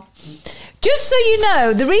well. Just so you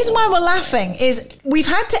know, the reason why we're laughing is we've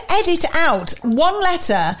had to edit out one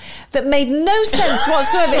letter that made no sense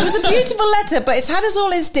whatsoever. It was a beautiful letter, but it's had us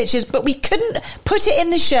all in stitches, but we couldn't put it in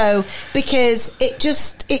the show because it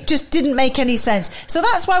just didn't make any sense. So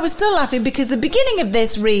that's why we're still laughing, because the beginning of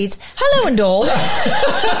this reads, hello and all.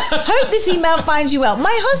 Hope this email finds you well.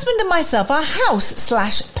 My husband and myself are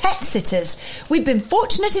house/pet sitters. We've been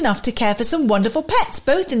fortunate enough to care for some wonderful pets,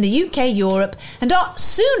 both in the UK, Europe, and are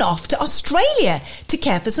soon off to Australia to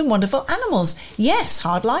care for some wonderful animals. Yes,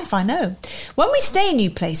 hard life, I know. When we stay in new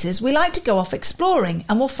places, we like to go off exploring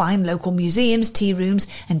and we'll find local museums, tea rooms,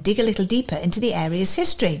 and dig a little deeper into the area's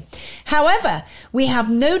history. However, we have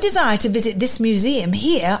no desire to visit this museum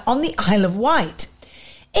here on the Isle of Wight.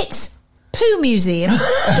 It's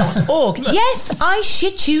poomuseum.org. Yes, I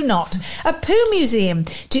shit you not. A poo museum.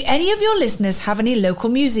 Do any of your listeners have any local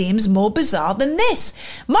museums more bizarre than this?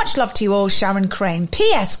 Much love to you all, Sharon Crane.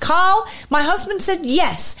 P.S. Carl, my husband said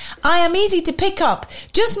yes. I am easy to pick up,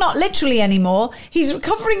 just not literally anymore. He's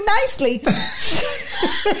recovering nicely.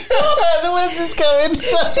 Where's this going?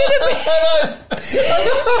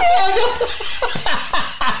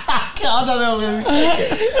 I don't know.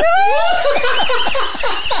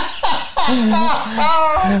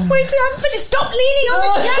 Wait till I'm finished. Stop leaning on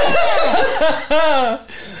the chair.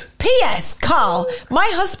 P.S. Carl, my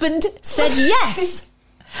husband said yes.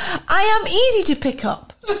 I am easy to pick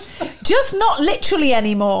up, just not literally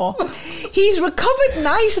anymore. He's recovered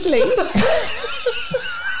nicely.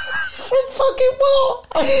 From fucking what?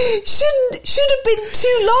 Should have been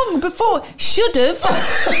too long before. Should have.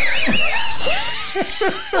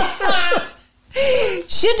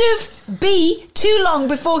 Should have be too long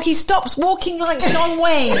before he stops walking like John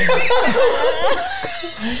Wayne.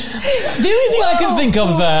 The only thing I can think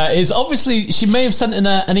of there is, obviously she may have sent in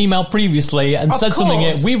an email previously and said something.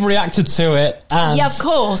 We've reacted to it. And yeah, of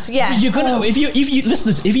course. Yeah, you're gonna if you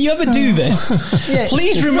listeners, if you ever do this,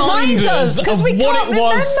 please remind us of what it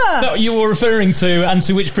was that you were referring to and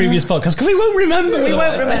to which previous podcast, because we won't remember. We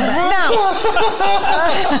won't remember. Now,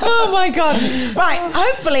 oh my god! Right,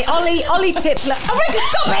 hopefully Ollie Tipler. Oh, Rick,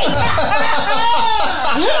 stop it!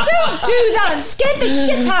 Don't do that. It scared the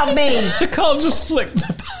shit out of me. I can't just flick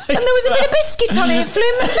the there was a bit of biscuit on it. It flew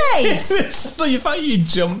in my face. The fact you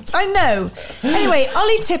jumped. I know. Anyway,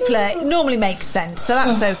 Ollie Tippler normally makes sense, so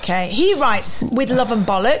that's okay. He writes, with love and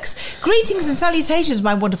bollocks, greetings and salutations,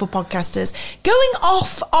 my wonderful podcasters. Going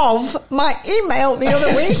off of my email the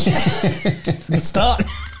other week. Good start.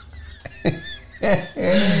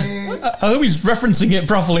 I hope he's referencing it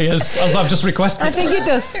properly as I've just requested. I think it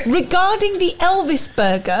does. Regarding the Elvis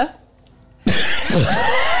burger.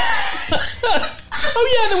 Oh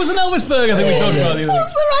yeah, there was an Elvis burger that we talked about the other week.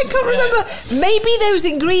 I can't remember. Maybe those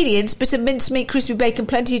ingredients, bit of mincemeat, crispy bacon,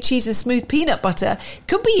 plenty of cheese and smooth peanut butter,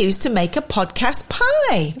 could be used to make a podcast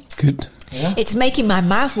pie. Good. Yeah. It's making my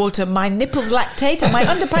mouth water, my nipples lactate, and my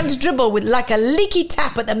underpants dribble with like a leaky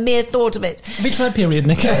tap at the mere thought of it. Have you tried period,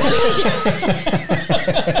 Nick?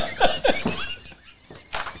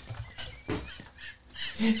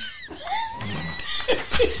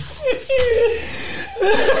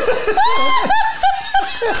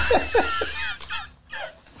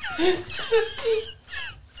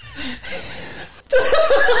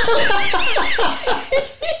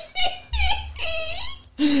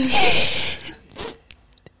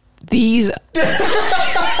 These my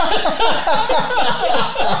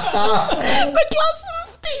glasses are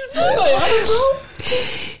Steve.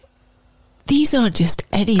 These aren't just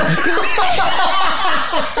any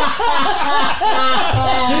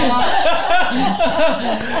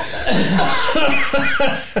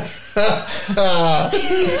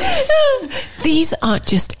These aren't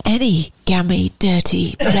just any gammy,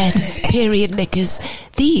 dirty, red period knickers.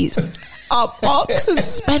 These are Marks and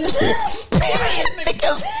Spencer's period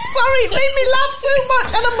knickers. Sorry, it made me laugh so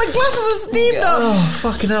much, and my glasses are steamed up. Oh,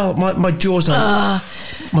 fucking hell. My jaws are...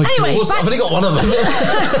 Anyway, I've only got one of them.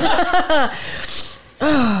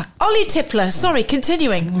 Ollie Tippler, sorry,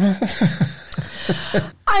 continuing.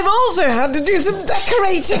 I've also had to do some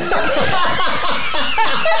decorating.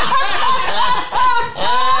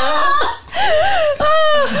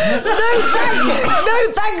 No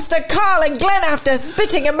thanks to Carl and Glenn after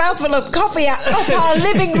spitting a mouthful of coffee up our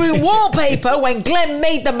living room wallpaper when Glenn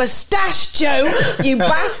made the moustache joke, you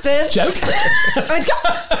bastard. Joke?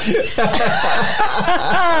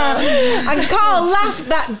 And Carl laughed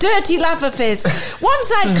that dirty laugh of his.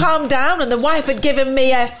 Once I'd calmed down and the wife had given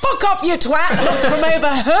me a fuck off you twat look from over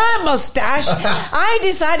her moustache, I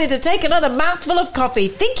decided to take another mouthful of coffee,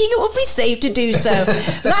 thinking it would be safe to do so.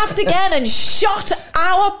 Laughed again and shot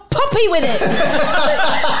our puppy with it.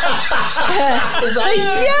 The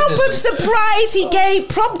yelp of surprise he gave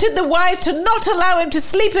prompted the wife to not allow him to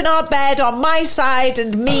sleep in our bed on my side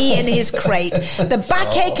and me in his crate. The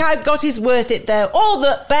backache I've got is worth it though. All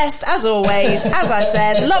the best as always. As I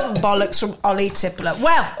said, love and bollocks from Ollie Tippler.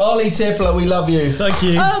 Well, Ollie Tippler, we love you. Thank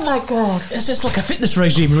you. Oh my God. It's just like a fitness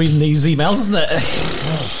regime reading these emails, isn't it?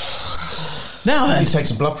 Now then. You take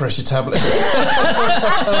some blood pressure tablets.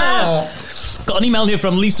 Got an email here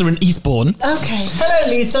from Lisa in Eastbourne. Okay.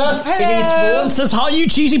 Hello, Lisa. Hello. It says, hi, you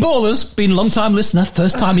cheesy ballers. Been a long-time listener,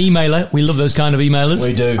 first-time emailer. We love those kind of emailers.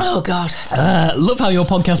 We do. Oh, God. Love how your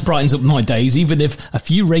podcast brightens up my days, even if a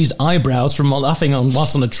few raised eyebrows from laughing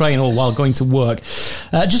whilst on a train or while going to work.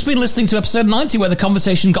 Just been listening to episode 90 where the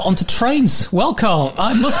conversation got onto trains. Well, Carl,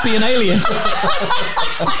 I must be an alien. Fuck,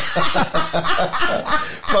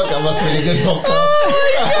 that must have been a good podcast.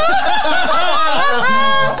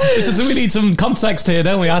 This is, we need some context here,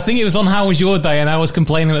 don't we? I think it was on How Was Your Day, and I was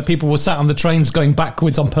complaining that people were sat on the trains going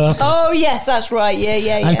backwards on purpose. Oh, yes, that's right.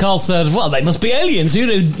 Yeah. And Carl said, well, they must be aliens. You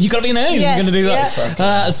got to be an alien. Yes, You're going to do that.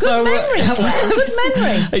 Yeah. So, Good memory.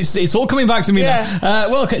 It's all coming back to me now.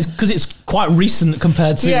 Well, because it's quite recent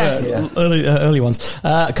compared to early ones.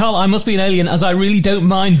 Carl, I must be an alien as I really don't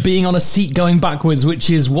mind being on a seat going backwards, which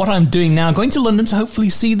is what I'm doing now. Going to London to hopefully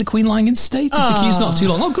see the Queen lying in state if the queue's not too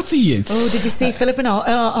long. Oh, good for you. Oh, did you see Philip and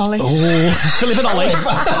Olive? Oh, Philip and Olive.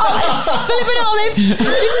 Philip and Olive. Did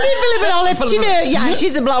you see Philip and Olive? Do you know? Yeah,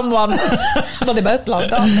 she's the blonde one. Well, they're both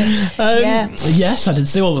blonde, aren't they? Yes, I did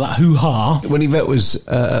see all of that hoo-ha. When Yvette was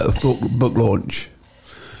at a book launch,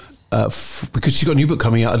 because she's got a new book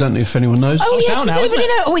coming out, I don't know if anyone knows. Oh, it's yes, out does now, everybody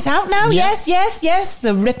know? Oh, it's out now? Yeah. Yes.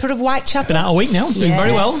 The Ripper of Whitechapel. Been out a week now, doing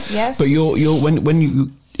very well. Yes. But when you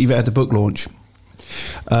Yvette had the book launch,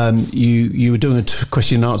 you were doing a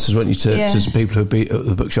question and answers, weren't you, to some people who'd be at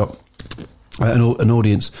the bookshop, an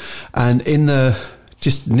audience, and in the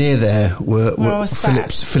just near there were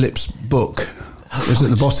Philip's book. It was at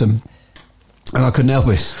the bottom, and I couldn't help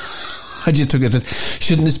it. I just took it to,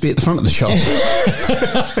 shouldn't this be at the front of the shop?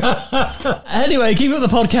 Anyway, keep up the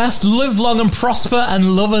podcast. Live long and prosper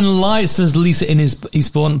and love and light, says Lisa in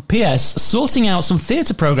Eastbourne. P.S. Sorting out some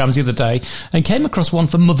theatre programmes the other day and came across one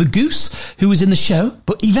for Mother Goose, who was in the show,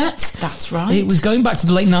 but Yvette. That's right. It was going back to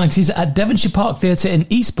the late 90s at Devonshire Park Theatre in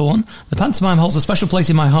Eastbourne. The pantomime holds a special place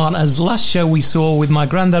in my heart as last show we saw with my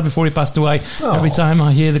granddad before he passed away. Oh. Every time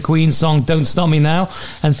I hear the Queen song Don't Stop Me Now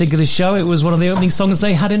and think of the show, it was one of the opening songs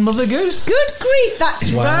they had in Mother Goose. Good grief,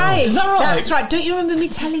 that's right. Is that right? That's right. Don't you remember me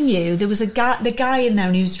telling you there was the guy in there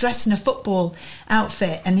and he was dressed in a football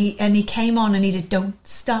outfit and he came on and he did Don't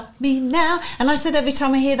Stop Me Now, and I said every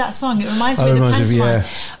time I hear that song it reminds me of the pantomime.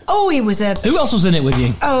 Oh, he was a... Who else was in it with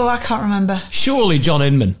you? Oh, I can't remember. Surely John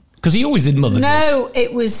Inman, because he always did Mother Goose. No,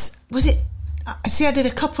 it was it... See, I did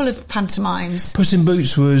a couple of pantomimes. Puss in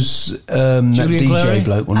Boots was that DJ Clary?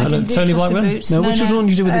 bloke, wasn't it? I didn't do Tony Puss in Blackburn? Boots. No, which was the one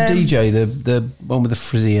you did with the DJ? The one with the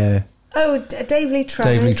frizzy hair. Oh, Dave Lee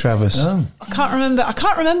Travis. Dave Lee Travis. Oh. I can't remember.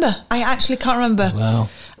 I actually can't remember. Wow.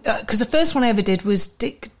 Because the first one I ever did was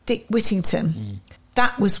Dick Whittington.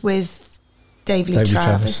 That was with Dave Lee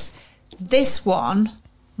Travis. This one,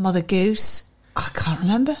 Mother Goose, I can't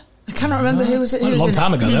remember. I cannot remember who was it. Well, a long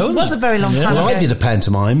time ago, though, It was a very long time Well, ago. I did a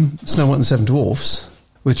pantomime, Snow White and the Seven Dwarfs,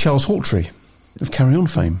 with Charles Hawtrey of Carry On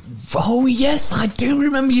fame. Oh, yes, I do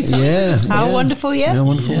remember you telling me this. How wonderful, yeah. Yeah,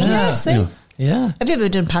 wonderful. Yeah, see? Yeah. Yeah. Have you ever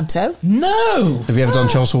done panto? No. Have you ever done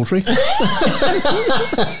Charles Hawtrey? Oh,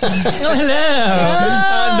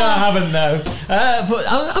 hello. No, I haven't, no. But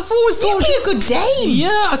I've always thought... You'd be a good dame.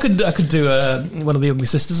 Yeah, I could do one of the Ugly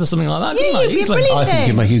Sisters or something like that. Yeah, couldn't I? you'd be Easily. brilliant. I think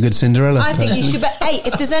you'd make a good Cinderella. I think you should. But hey,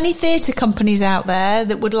 if there's any theatre companies out there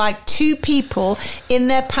that would like 2 people in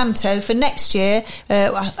their panto for next year,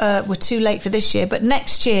 we're too late for this year, but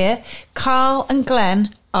next year, Carl and Glenn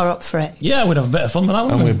are up for it. Yeah, we'd have a bit of fun with that,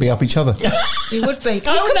 And wouldn't we? we'd be up each other. You would be.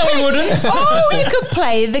 Oh, no, we wouldn't. Oh, you could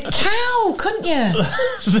play the cow, couldn't you?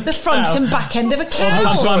 The front cow. and back end of a cow.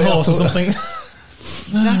 Pantomime horse or something.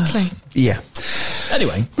 Exactly. Yeah.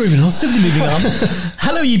 Anyway, moving on.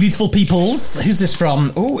 Hello, you beautiful peoples. Who's this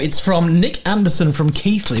from? Oh, it's from Nick Anderson from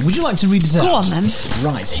Keighley. Would you like to read it out? Go on, then.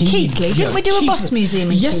 Right. Keighley? Didn't we do a bus museum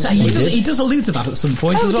in Yes, Keighley? he does allude to that at some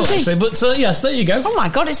point Oh, as well, does he? actually. But yes, there you go. Oh my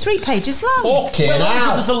God, it's 3 pages long. Okay, Well,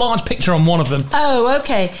 there's a large picture on one of them. Oh,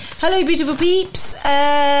 okay. Hello, beautiful peeps.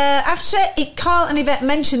 After Carl and Yvette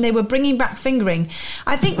mentioned they were bringing back fingering,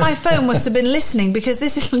 I think my phone must have been listening because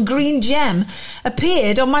this little green gem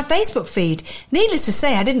appeared on my Facebook feed. Needless to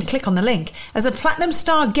say, I didn't click on the link. As a platinum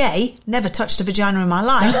star gay, never touched a vagina in my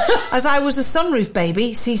life, as I was a sunroof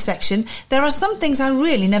baby, C-section, there are some things I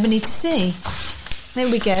really never need to see. There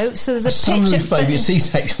we go. So there's a picture. Sunroof baby,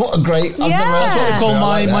 C-section. What a great... Yeah. That's what I call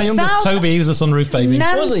my youngest South- Toby. He was a sunroof baby.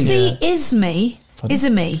 Nancy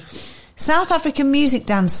Izumi, South African music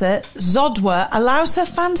dancer Zodwa, allows her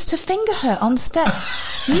fans to finger her on stage.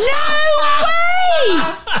 No way!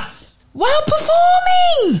 While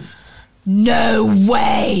performing! No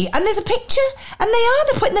way! And there's a picture, and they're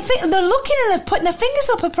looking and they're putting their fingers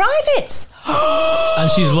up her privates.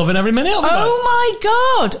 And she's loving every minute of it. Oh my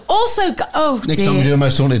God! Also, oh Next dear. time we do a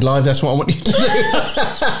Most Haunted Live, that's what I want you to do.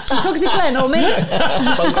 You talking to Glenn or me?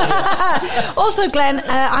 Also, Glenn,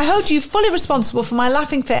 I hold you fully responsible for my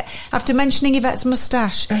laughing fit after mentioning Yvette's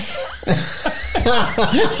moustache.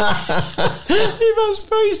 Yvette's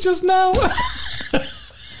face just now.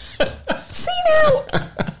 See now,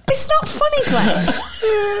 it's not funny, Glenn.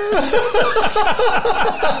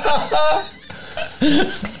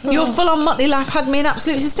 Your full-on Motley laugh had me in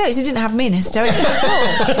absolute hysterics. It didn't have me in hysterics at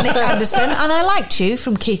all, Nick Anderson, and I liked you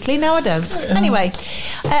from Keighley. Now I don't. Anyway,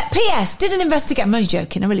 P.S. Did an investigate. I'm only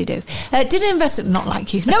joking. I really do. Did an investigate. Not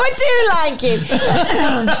like you. No, I do like you.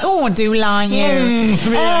 Oh, I do like you.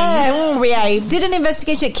 Behave. Did an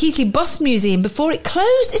investigation at Keighley Bus Museum before it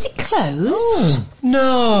closed. Is it closed?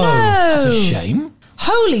 No. That's a shame.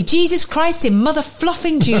 Holy Jesus Christ in mother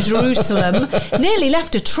fluffing Jerusalem nearly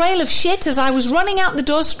left a trail of shit as I was running out the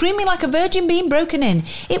door screaming like a virgin being broken in.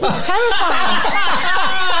 It was terrifying.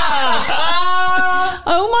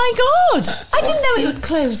 Oh my God. I didn't know it would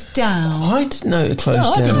close down. I didn't know it closed I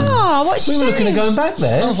down. didn't. Oh, what a We were looking at shame. going back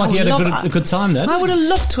there. Sounds like I you had would a love- good time then. I would have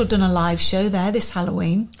loved to have done a live show there this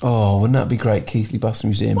Halloween. Oh, wouldn't that be great, Keighley Bus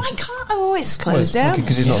Museum? Why can't I? Oh, it's closed down.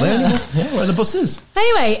 Because he's not there anymore. Yeah, where the bus is.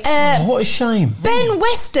 Anyway, Oh, what a shame. Ben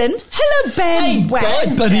Weston. Hello, Ben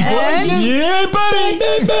Weston. Buddy boy. Yeah, buddy.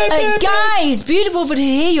 Guys, beautiful to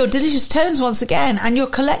hear your delicious tones once again and your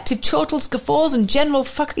collective chortles, guffaws and general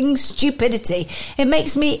fucking stupidity. It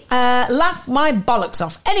makes me laugh my bollocks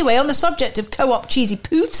off. Anyway, on the subject of Co-op cheesy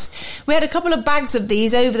poofs, we had a couple of bags of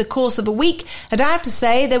these over the course of a week, and I have to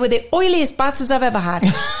say they were the oiliest bastards I've ever had.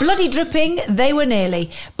 Bloody dripping, they were nearly.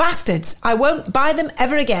 Bastards, I won't buy them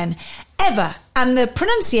ever again. Ever. And the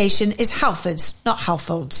pronunciation is Halfords, not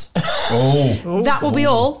Halfords. Oh. That will be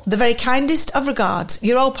all. The very kindest of regards.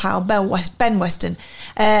 Your old pal, Ben Weston.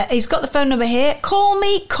 He's got the phone number here. Call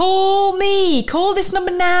me. Call this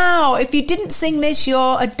number now. If you didn't sing this,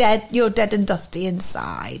 you're dead and dusty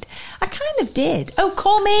inside. I kind of did. Oh,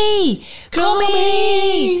 call me.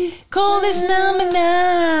 Call this number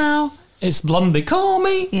now. It's Blondie. Call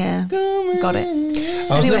me. Yeah. Got it.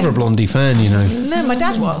 I was never a Blondie fan, you know. No, my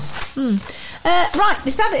dad was. Right,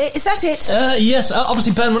 is that it? Is that it? Yes,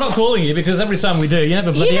 obviously, Ben, we're not calling you because every time we do, you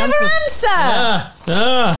never bloody answer.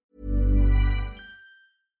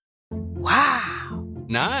 Wow.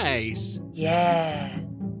 Nice. Yeah.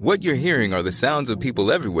 What you're hearing are the sounds of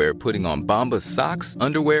people everywhere putting on Bombas socks,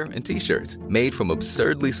 underwear, and T-shirts made from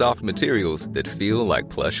absurdly soft materials that feel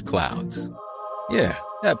like plush clouds. Yeah,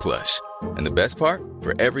 that plush. And the best part?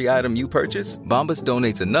 For every item you purchase, Bombas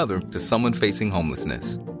donates another to someone facing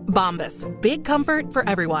homelessness. Bombas. Big comfort for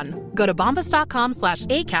everyone. Go to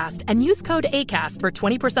bombas.com/ACAST and use code ACAST for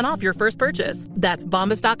 20% off your first purchase. That's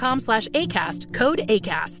bombas.com/ACAST. Code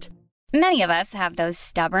ACAST. Many of us have those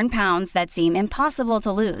stubborn pounds that seem impossible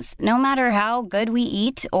to lose, no matter how good we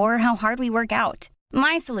eat or how hard we work out.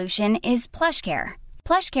 My solution is PlushCare.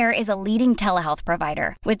 PlushCare is a leading telehealth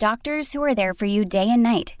provider with doctors who are there for you day and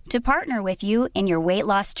night to partner with you in your weight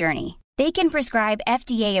loss journey. They can prescribe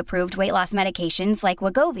FDA-approved weight loss medications like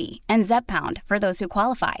Wegovy and Zepbound for those who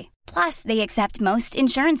qualify. Plus, they accept most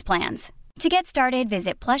insurance plans. To get started,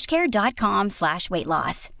 visit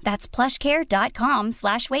plushcare.com/weightloss. That's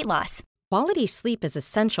plushcare.com/weightloss. Quality sleep is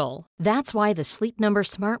essential. That's why the Sleep Number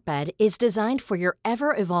Smart Bed is designed for your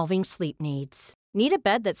ever-evolving sleep needs. Need a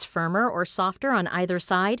bed that's firmer or softer on either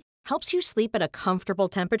side? Helps you sleep at a comfortable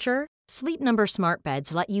temperature? Sleep Number Smart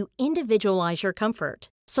Beds let you individualize your comfort,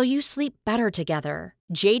 so you sleep better together.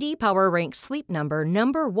 J.D. Power ranks Sleep Number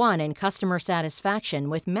number 1 in customer satisfaction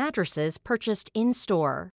with mattresses purchased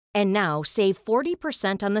in-store. And now, save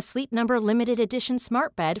 40% on the Sleep Number Limited Edition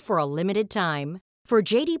Smart Bed for a limited time. For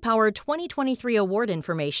J.D. Power 2023 award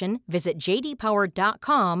information, visit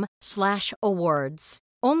jdpower.com/awards.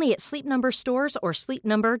 Only at Sleep Number stores or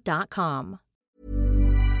sleepnumber.com.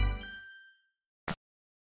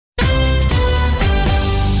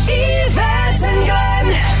 Yvette and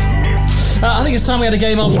Glenn. I think it's time we had a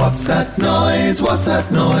game of... What's that noise? What's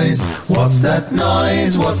that noise? What's that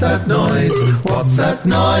noise? What's that noise? What's that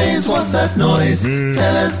noise? What's that noise?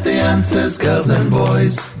 Tell us the answers, girls and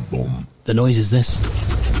boys. Boom. The noise is this.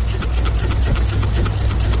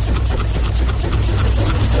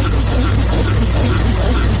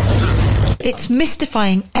 It's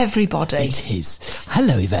mystifying everybody. It is.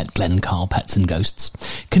 Hello, Yvette, Glenn, Carl, Pets and Ghosts.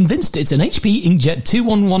 Convinced it's an HP Inkjet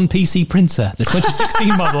 211 PC printer, the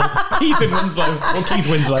 2016 model. Keith Winslow.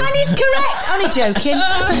 And he's correct. Only joking.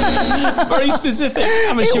 Very specific.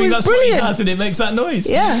 I'm assuming that's brilliant. what he has and it makes that noise.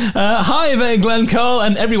 Yeah. Hi, Yvette, Glenn, Carl,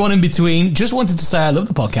 and everyone in between. Just wanted to say I love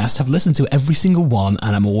the podcast. I've listened to every single one,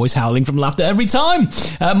 and I'm always howling from laughter every time.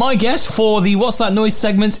 My guess for the What's That Noise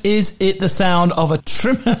segment is it the sound of a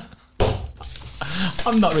trimmer?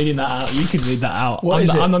 I'm not reading that out. You can read that out.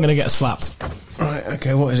 I'm not going to get slapped. Right,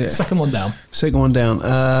 okay, what is it? Second one down.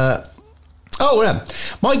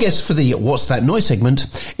 My guess for the What's That Noise segment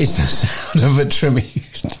is the sound of a trimmer.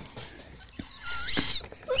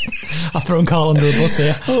 I've thrown Carl under the bus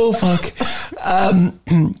here. Oh, fuck.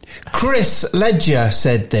 Chris Ledger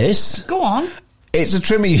said this. Go on. It's a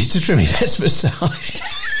trimmer used to trim your best massage.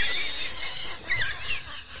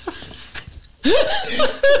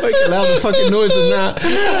 Make a louder fucking noise than that.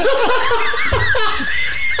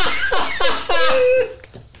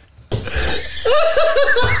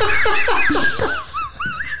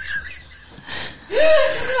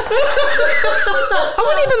 I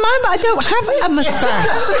won't even mind, but I don't have a moustache.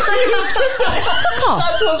 Fuck off.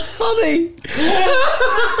 That was funny.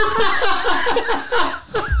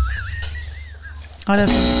 I don't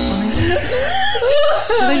think it's funny.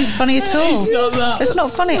 I don't think it's funny at all. It's not that. It's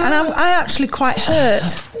not funny, and I'm actually quite hurt.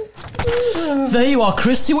 There you are,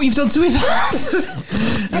 Chris. See what you've done to him.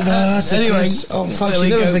 Anyway, oh fuck! there we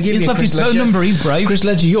go. He's left his phone number. He's brave. Chris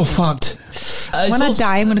Ledger, you're fucked. When I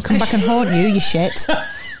die, I'm going to come back and haunt you. You shit.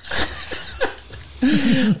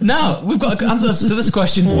 Now, we've got answers to this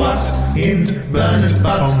question. What's in Bernard's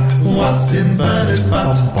butt? What's in Bernard's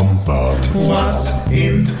butt? What's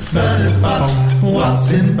in Bernard's butt?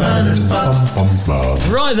 What's in Bernard's butt?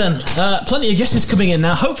 Right then, plenty of guesses coming in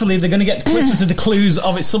now. Hopefully they're going to get closer to the clues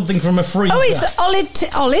of it's something from a freezer. Oh,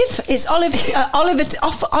 it's Olive. It's Oliver.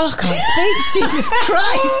 I can't speak. Jesus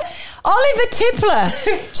Christ. Oliver Tippler.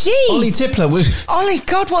 Jeez. Ollie Tippler was... Ollie,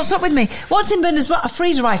 God, what's up with me? What's in Bernard's butt? A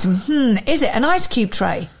freezer item. Is it an ice cube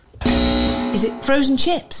tray? Is it frozen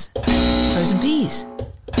chips? Frozen peas?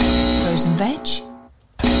 Frozen veg?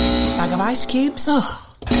 Bag of ice cubes?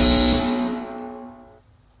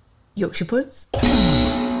 Yorkshire puddings?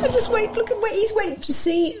 I just wait, he's waiting to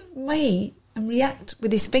see me and react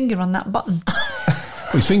with his finger on that button.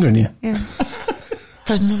 He's fingering you? Yeah.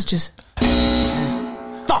 Frozen sausages.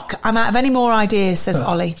 Fuck, I'm out of any more ideas, says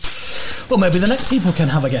Ollie. Well, maybe the next people can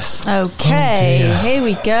have a guess. Okay, here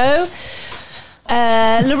we go.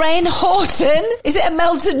 Lorraine Horton. Is it a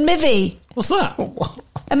melted mivvy? What's that?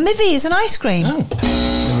 A mivvy is an ice cream.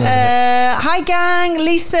 Hi gang,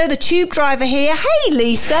 Lisa the tube driver here. Hey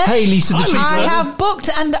Lisa. Hey Lisa the tube driver. I have booked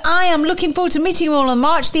and I am looking forward to meeting you all on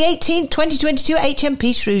March the 18th 2022 at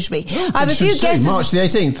HMP Shrewsbury. I have a few guesses. March the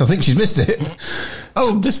 18th, I think she's missed it.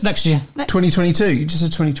 Oh, this next year. 2022, you just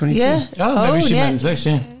said 2022. Yeah. Oh, maybe she meant this,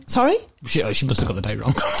 yeah. Sorry? She must have got the date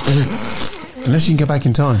wrong. Unless you can go back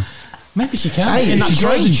in time. Maybe she can. Hey, if she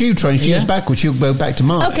drives a tube train, if she goes backwards, she'll go back to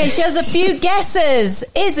March. Okay, she has a few guesses.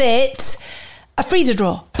 Is it a freezer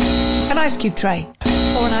drawer, an ice cube tray,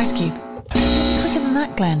 or an ice cube? Quicker than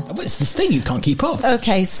that, Glenn. Well, it's this thing, you can't keep up.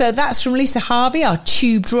 Okay, so that's from Lisa Harvey, our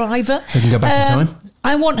tube driver. We can go back in time.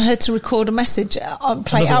 I want her to record a message,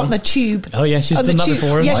 play out on the tube. Oh, yeah, she's done that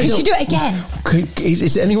before. Yeah, can she do it again?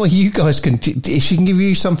 Is there any way you guys can... If she can give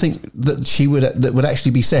you something that would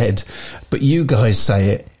actually be said, but you guys say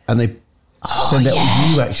it, and they send out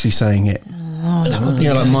you actually saying it. Oh, that would be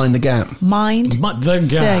like Mind the Gap. Mind the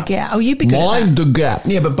Gap. The Gap. Oh, you'd be good Mind at that. the Gap.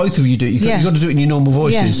 Yeah, but both of you do it. You've got to do it in your normal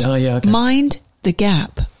voices. Yeah. Oh, yeah, okay. Mind the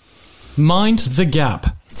Gap. Mind the Gap.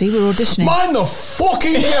 See, we're auditioning. Mind the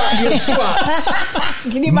fucking gap, you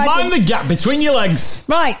twats. Can you imagine? Mind the gap between your legs.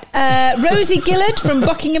 Right. Rosie Gillard from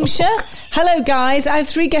Buckinghamshire. Hello, guys. I have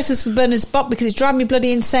 3 guesses for Bernard's butt because it's driving me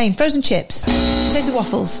bloody insane. Frozen chips. Potato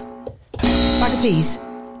waffles. Bag of peas.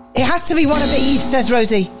 It has to be one of these, says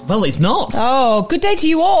Rosie. Well, it's not. Oh, good day to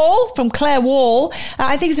you all from Claire Wall.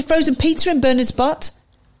 I think it's a frozen pizza in Bernard's butt.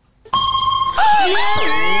 Oh,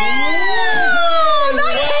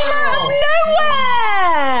 that came out of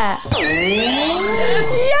nowhere!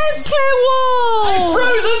 Yes, Claire Wall! A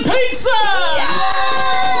frozen pizza!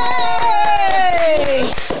 Yay!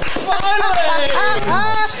 Finally!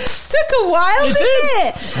 Took a while, didn't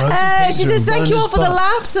it? She says, thank you all for the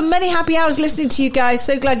laughs and many happy hours listening to you guys.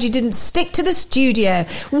 So glad you didn't stick to the studio.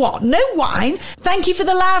 What? No wine? Thank you for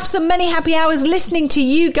the laughs and many happy hours listening to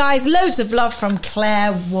you guys. Loads of love from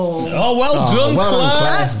Claire Wall. Oh, well done, Claire.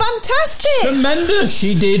 That's fantastic. Tremendous.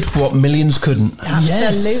 She did what millions couldn't.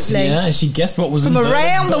 Absolutely. Yes. Yeah, she guessed what was from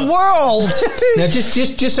around the world. Now,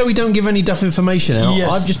 just so we don't give any duff information out,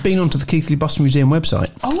 I've just been onto the Keighley Bus Museum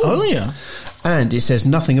website. Oh, yeah. And it says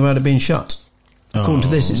nothing about it being shut. According to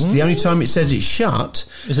this, it's the only time it says it's shut.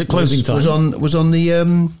 Is it closing time? Was on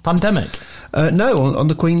the pandemic. No, on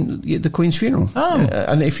the Queen's funeral. Oh,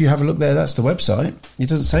 and if you have a look there, that's the website. It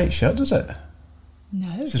doesn't say it's shut, does it?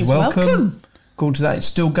 No, it says welcome. According to that, it's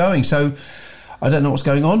still going. So I don't know what's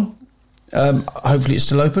going on. Hopefully, it's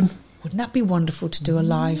still open. Wouldn't that be wonderful to do a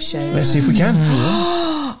live show? Let's see if we can.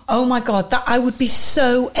 Oh my God, that I would be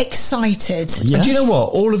so excited. Yes. And do you know what?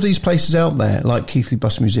 All of these places out there, like Keighley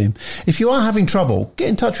Bus Museum, if you are having trouble, get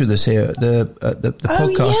in touch with us here at the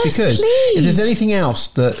podcast, because if there's anything else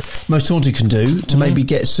that Most Haunted can do to maybe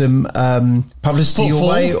get some publicity your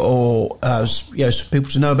way, or some people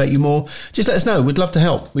to know about you more, just let us know. We'd love to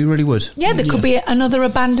help. We really would. Yeah, there could be another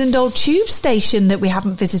abandoned old tube station that we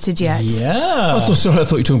haven't visited yet. Yeah. I thought you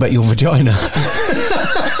were talking about your vagina.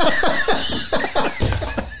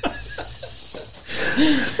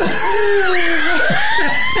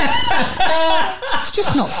 It's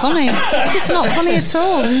just not funny. It's just not funny at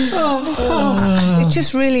all. It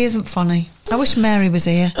just really isn't funny. I wish Mary was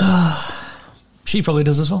here. She probably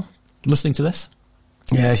does as well, listening to this.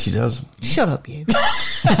 Yeah, she does. Shut up, you.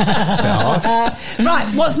 Right,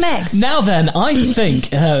 what's next? Now then, I think,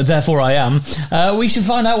 therefore I am, we should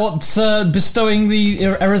find out what's bestowing the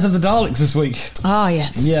errors of the Daleks this week. Ah,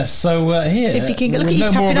 yes. Yes, so here... If you can look at you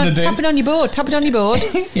tapping on your board.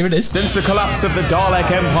 Here it is. Since the collapse of the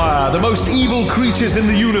Dalek Empire, the most evil creatures in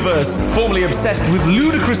the universe, formerly obsessed with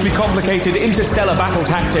ludicrously complicated interstellar battle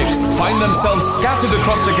tactics, find themselves scattered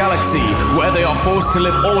across the galaxy, where they are forced to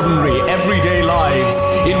live ordinary, everyday lives,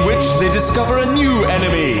 in which they discover a new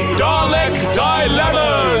enemy, Dalek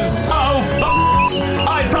Dilemmas! Oh,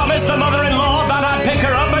 I promised the mother-in-law that I'd pick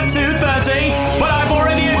her up at 2:30, but I've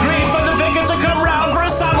already agreed for the vicar to come round for a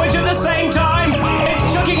sandwich at the same time.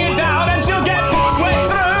 It's chucking it down and she'll get wet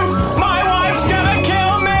through. My wife's gonna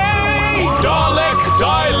kill me! Dalek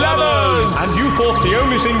Dilemmas! And you thought the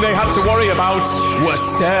only thing they had to worry about were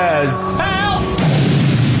stairs. Help!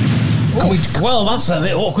 Well, that's a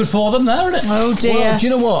bit awkward for them there, isn't it? Oh, dear. Well, do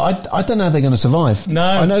you know what? I don't know how they're going to survive. No.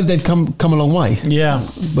 I know they've come a long way. Yeah.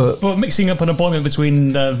 But mixing up an appointment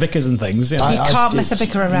between vicars and things... You can't mess a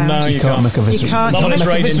vicar around. No, you can't. Make a vicar. You can't Not make when a it's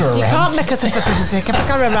vicar raining. You can't make us a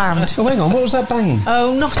vicar around. Oh, hang on. What was that banging?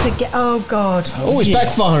 Oh, not again. Oh, God. Oh, it's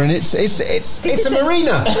backfiring. It's a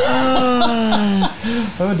marina.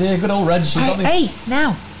 Oh, dear. Good old Reg. Hey,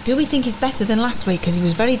 now... Do we think he's better than last week? Because he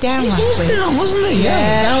was very down last week. Down, wasn't he?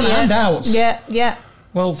 Yeah, down and out. Yeah.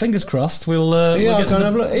 Well, fingers crossed. We'll get to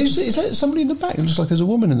have a look. Is that somebody in the back? It looks like there's a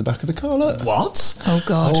woman in the back of the car. Look. What? Oh,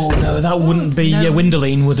 God. Oh, no, that wouldn't be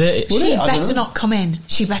Windeline, would it? She better not come in.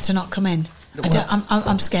 She better not come in.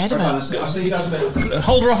 I'm scared of her. I'll see you guys a minute.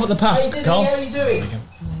 Hold her off at the pass, Carl. How are you doing?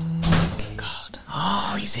 God.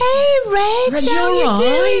 Oh, he's Hey, Reg, how are you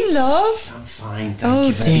doing, love? I'm fine, thank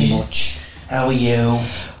you very much. How are you?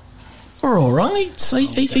 We're all right. Are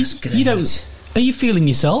you feeling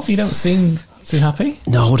yourself? You don't seem too happy.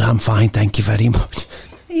 No, I'm fine, thank you very much.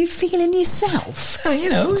 Are you feeling yourself?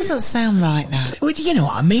 You know. It doesn't sound right now. Well, you know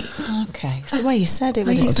what I mean. Okay. It's the way you said it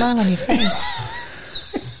with a smile on your face.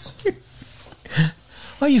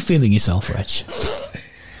 Are you feeling yourself, Reg?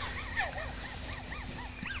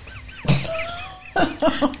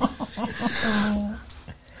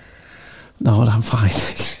 No, I'm fine.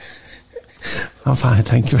 I'm fine,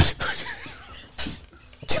 thank you very much.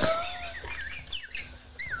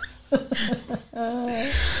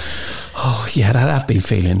 Oh, yeah, I've been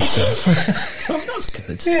feeling so. That's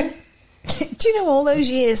good. Do you know all those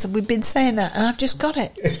years we've been saying that and I've just got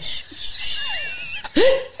it?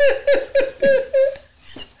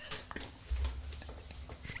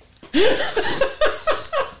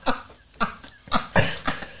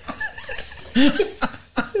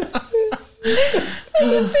 Are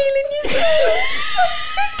you feeling yourself?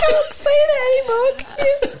 I can't say that anymore, can you?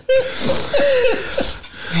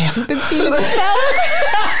 I haven't been feeling myself.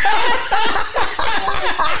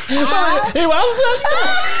 Who was that?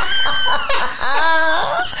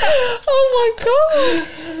 Oh my God.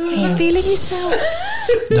 Are you feeling yourself?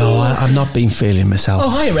 No, I've not been feeling myself. Oh,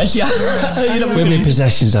 hi, Reg. With my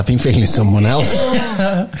possessions, I've been feeling someone else.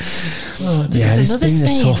 Yeah, it's been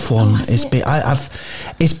a tough one.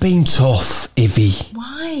 It's been tough, Ivy.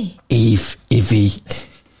 Why? Yvette.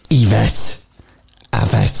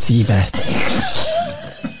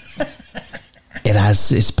 It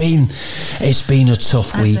has. It's been a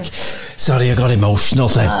tough week. Sorry, I got emotional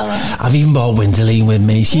then. I've even brought Windeline with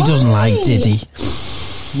me. She doesn't like Diddy.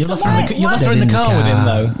 You left her in the car with him,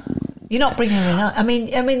 though. You're not bringing her in. I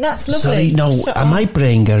mean, that's lovely. Sorry, no, I might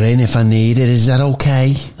bring her in if I need it. Is that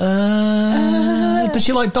okay? Does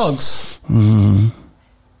she like dogs?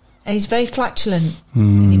 He's very flatulent.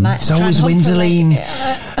 He might so is Windeline.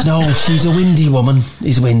 No, she's a windy woman.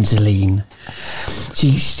 Is Windeline.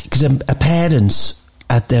 Because her parents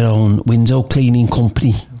had their own window cleaning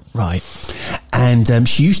company. Right. And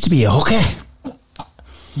she used to be a hooker.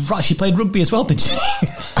 Right, she played rugby as well, did she?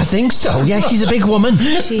 I think so. Yeah, she's a big woman.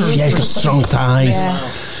 She's got strong thighs.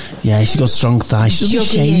 Yeah, she's got strong thighs. She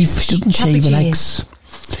doesn't shave. She doesn't shave her legs.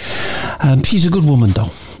 She's a good woman, though.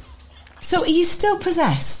 So, are you still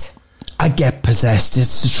possessed? I get possessed.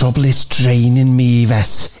 It's the trouble. It's draining me,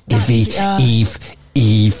 Yvette. Eve.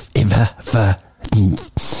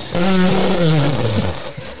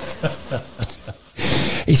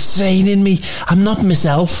 It's draining me. I'm not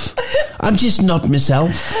myself. I'm just not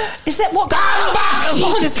myself. Is that what? Come back!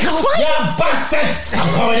 Jesus Christ! You bastard! I'm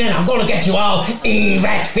coming in. I'm going to get you all.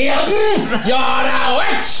 Yvette Fielden, you're a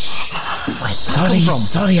witch!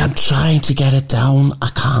 Sorry, I'm trying to get it down.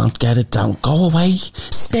 I can't get it down. Go away.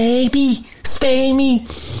 Spare me.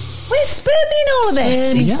 Where's spare me in all of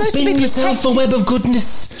this? He's supposed to be yourself a web of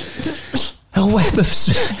goodness. A web of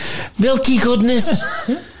milky goodness.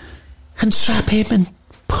 And trap him and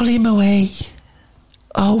pull him away.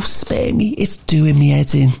 Oh, spare me. It's doing me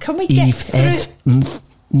head in. Can we get through?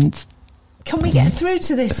 Can we get through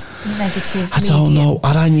to this negative I don't know.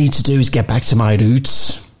 What I need to do is get back to my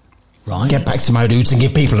roots. Right. Get back to my roots and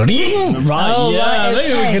give people a reading. Right, Right,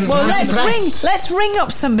 maybe we okay. can... Well, let's ring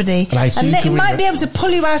up somebody, Right, so and you then can it ring might up. be able to pull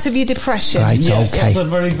you out of your depression. Right, Yes, okay. that's a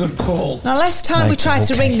very good call. Now, last time we Right, tried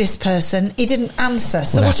to okay. ring this person, he didn't answer.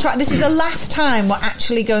 So we'll try. This is the last time we're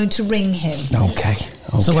actually going to ring him. Okay.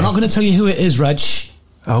 So we're not going to tell you who it is, Reg.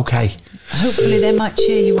 Okay. Hopefully, they might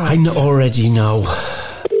cheer you up. I already know.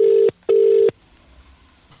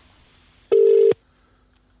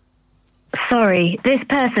 Sorry, this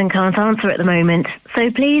person can't answer at the moment,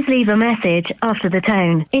 so please leave a message after the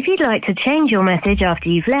tone. If you'd like to change your message after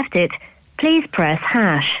you've left it, please press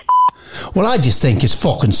hash. Well, I just think it's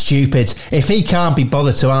fucking stupid. If he can't be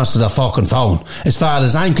bothered to answer the fucking phone, as far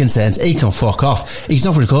as I'm concerned, he can fuck off. He's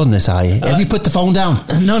not recording this, are you? Have you put the phone down?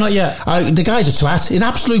 No, not yet. The guy's a twat. He's an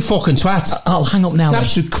absolute fucking twat. I'll hang up now. An Reg.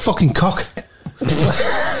 absolute fucking cock.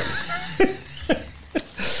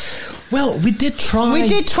 Well, we did try. We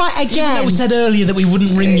did try again. Even though we said earlier that we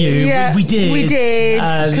wouldn't ring you. Yeah, we did. We did.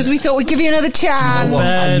 Because we thought we'd give you another chance. You know what?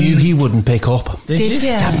 I knew he wouldn't pick up. Did you?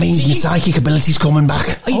 That means my psychic ability's coming back.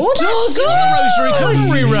 He Oh, does that's get the rosary good.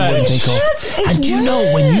 recovery, Reg. Pick up. It's And do you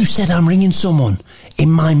know, when you said I'm ringing someone,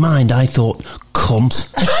 in my mind I thought,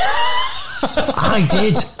 cunt. I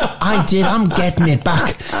did. I'm getting it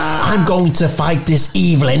back. I'm going to fight this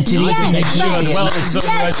evil entity. Yes, Well, Rex.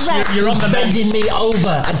 You're on the bending me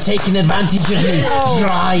over and taking advantage of me.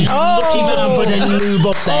 Dry. He doesn't put any lube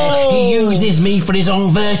up there. He uses me for his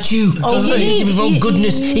own virtue. He uses his own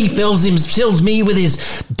goodness. He fills me with his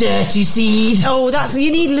dirty seed. Oh,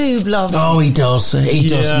 you need lube, love. Oh, he does. He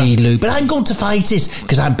does Yeah. need lube. But I'm going to fight it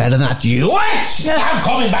because I'm better than that. You witch! I'm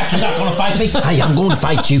coming back. You're not going to fight me. I am going to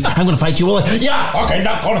fight you. I'm going to fight you all. Yeah, okay,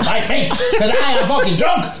 not going to fight me because I am fucking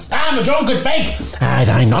drunk. I'm a drunkard fake. And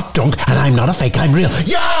I'm not drunk and I'm not a fake. I'm real.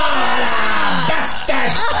 Yeah! Bastard!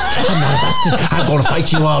 I'm not a bastard. I'm going to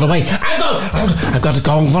fight you all the way. I've got to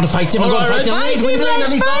go. I'm going to fight him. I'm going to fight him.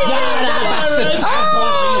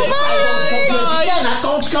 You're not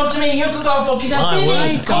going to come to me. You can go fuck yourself.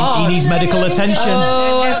 He needs medical attention.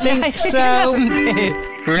 Oh, I think so.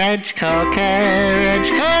 Reg Cocker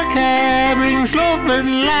brings love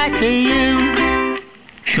and light to you.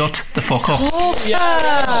 Shut the fuck up.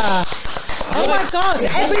 Oh my God!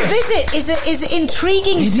 Every visit is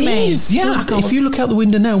intriguing to me. Yeah. If you look out the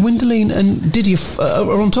window now, Winderline and Diddy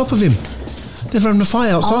are on top of him. They're having a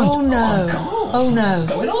fight outside. Oh no! Oh no! What's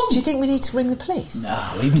going on? Do you think we need to ring the police?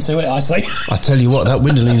 Nah, leave him to it, I say. I tell you what, that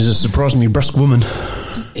Winderline is a surprisingly brusque woman.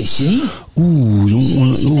 Is she? Ooh,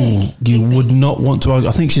 you would not want to.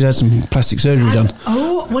 I think she's had some plastic surgery done.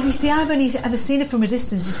 Oh, well, you see, I've only ever seen her from a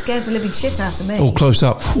distance. She scares the living shit out of me. Oh, close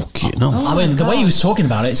up. Fuck you, no. I mean, the way he was talking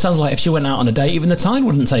about it sounds like if she went out on a date, even the Tide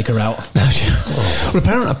wouldn't take her out.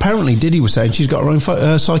 Well, apparently, Diddy was saying she's got her own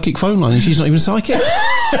psychic phone line and she's not even psychic.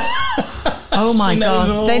 Oh my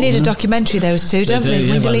God! They need a documentary, those two, don't they?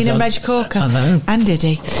 Yeah, Winderline and well, Reg Corker. I know. And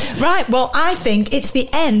Diddy. Right. Well, I think it's the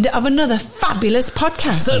end of another fabulous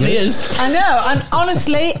podcast. Certainly is. I know. And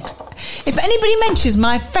honestly, if anybody mentions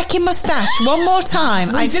my frecking moustache one more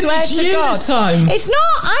time, I didn't swear to you God, this time. it's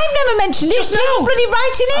not. I've never mentioned it. Just People now. bloody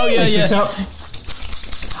writing in. Oh, yeah, yeah. Spit out.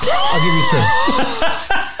 I'll give you two.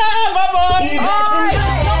 Bye-bye. Oh, it's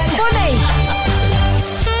not funny.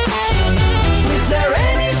 With their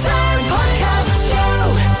Anytime Podcast Show.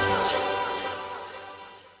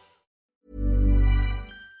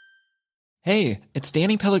 Hey, it's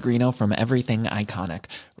Danny Pellegrino from Everything Iconic.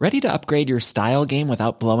 Ready to upgrade your style game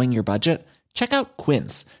without blowing your budget? Check out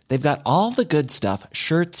Quince. They've got all the good stuff,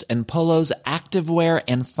 shirts and polos, activewear,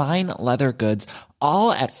 and fine leather goods,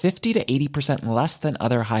 all at 50 to 80% less than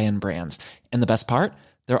other high-end brands. And the best part?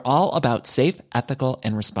 They're all about safe, ethical,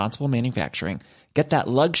 and responsible manufacturing. Get that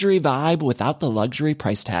luxury vibe without the luxury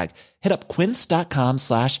price tag. Hit up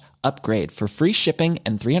quince.com/upgrade for free shipping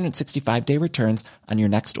and 365-day returns on your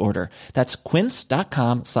next order. That's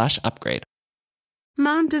quince.com/upgrade.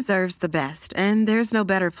 Mom deserves the best, and there's no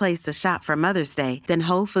better place to shop for Mother's Day than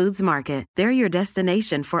Whole Foods Market. They're your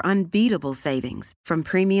destination for unbeatable savings, from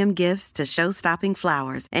premium gifts to show-stopping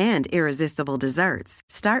flowers and irresistible desserts.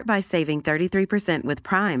 Start by saving 33% with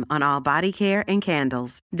Prime on all body care and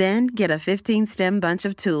candles. Then get a 15-stem bunch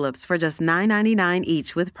of tulips for just $9.99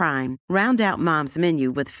 each with Prime. Round out Mom's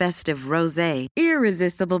menu with festive rosé,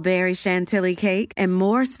 irresistible berry chantilly cake, and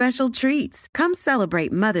more special treats. Come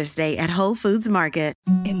celebrate Mother's Day at Whole Foods Market.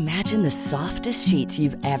 Imagine the softest sheets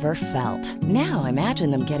you've ever felt. Now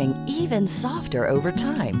imagine them getting even softer over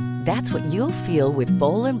time. That's what you'll feel with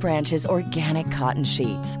Boll & Branch's organic cotton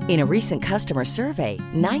sheets. In a recent customer survey,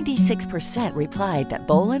 96% replied that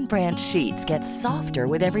Boll & Branch sheets get softer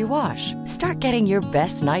with every wash. Start getting your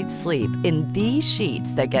best night's sleep in these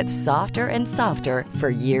sheets that get softer and softer for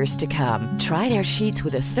years to come. Try their sheets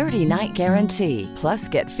with a 30-night guarantee. Plus,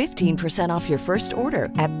 get 15% off your first order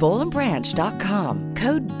at bollandbranch.com.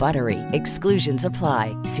 Code BUTTERY. Exclusions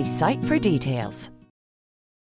apply. See site for details.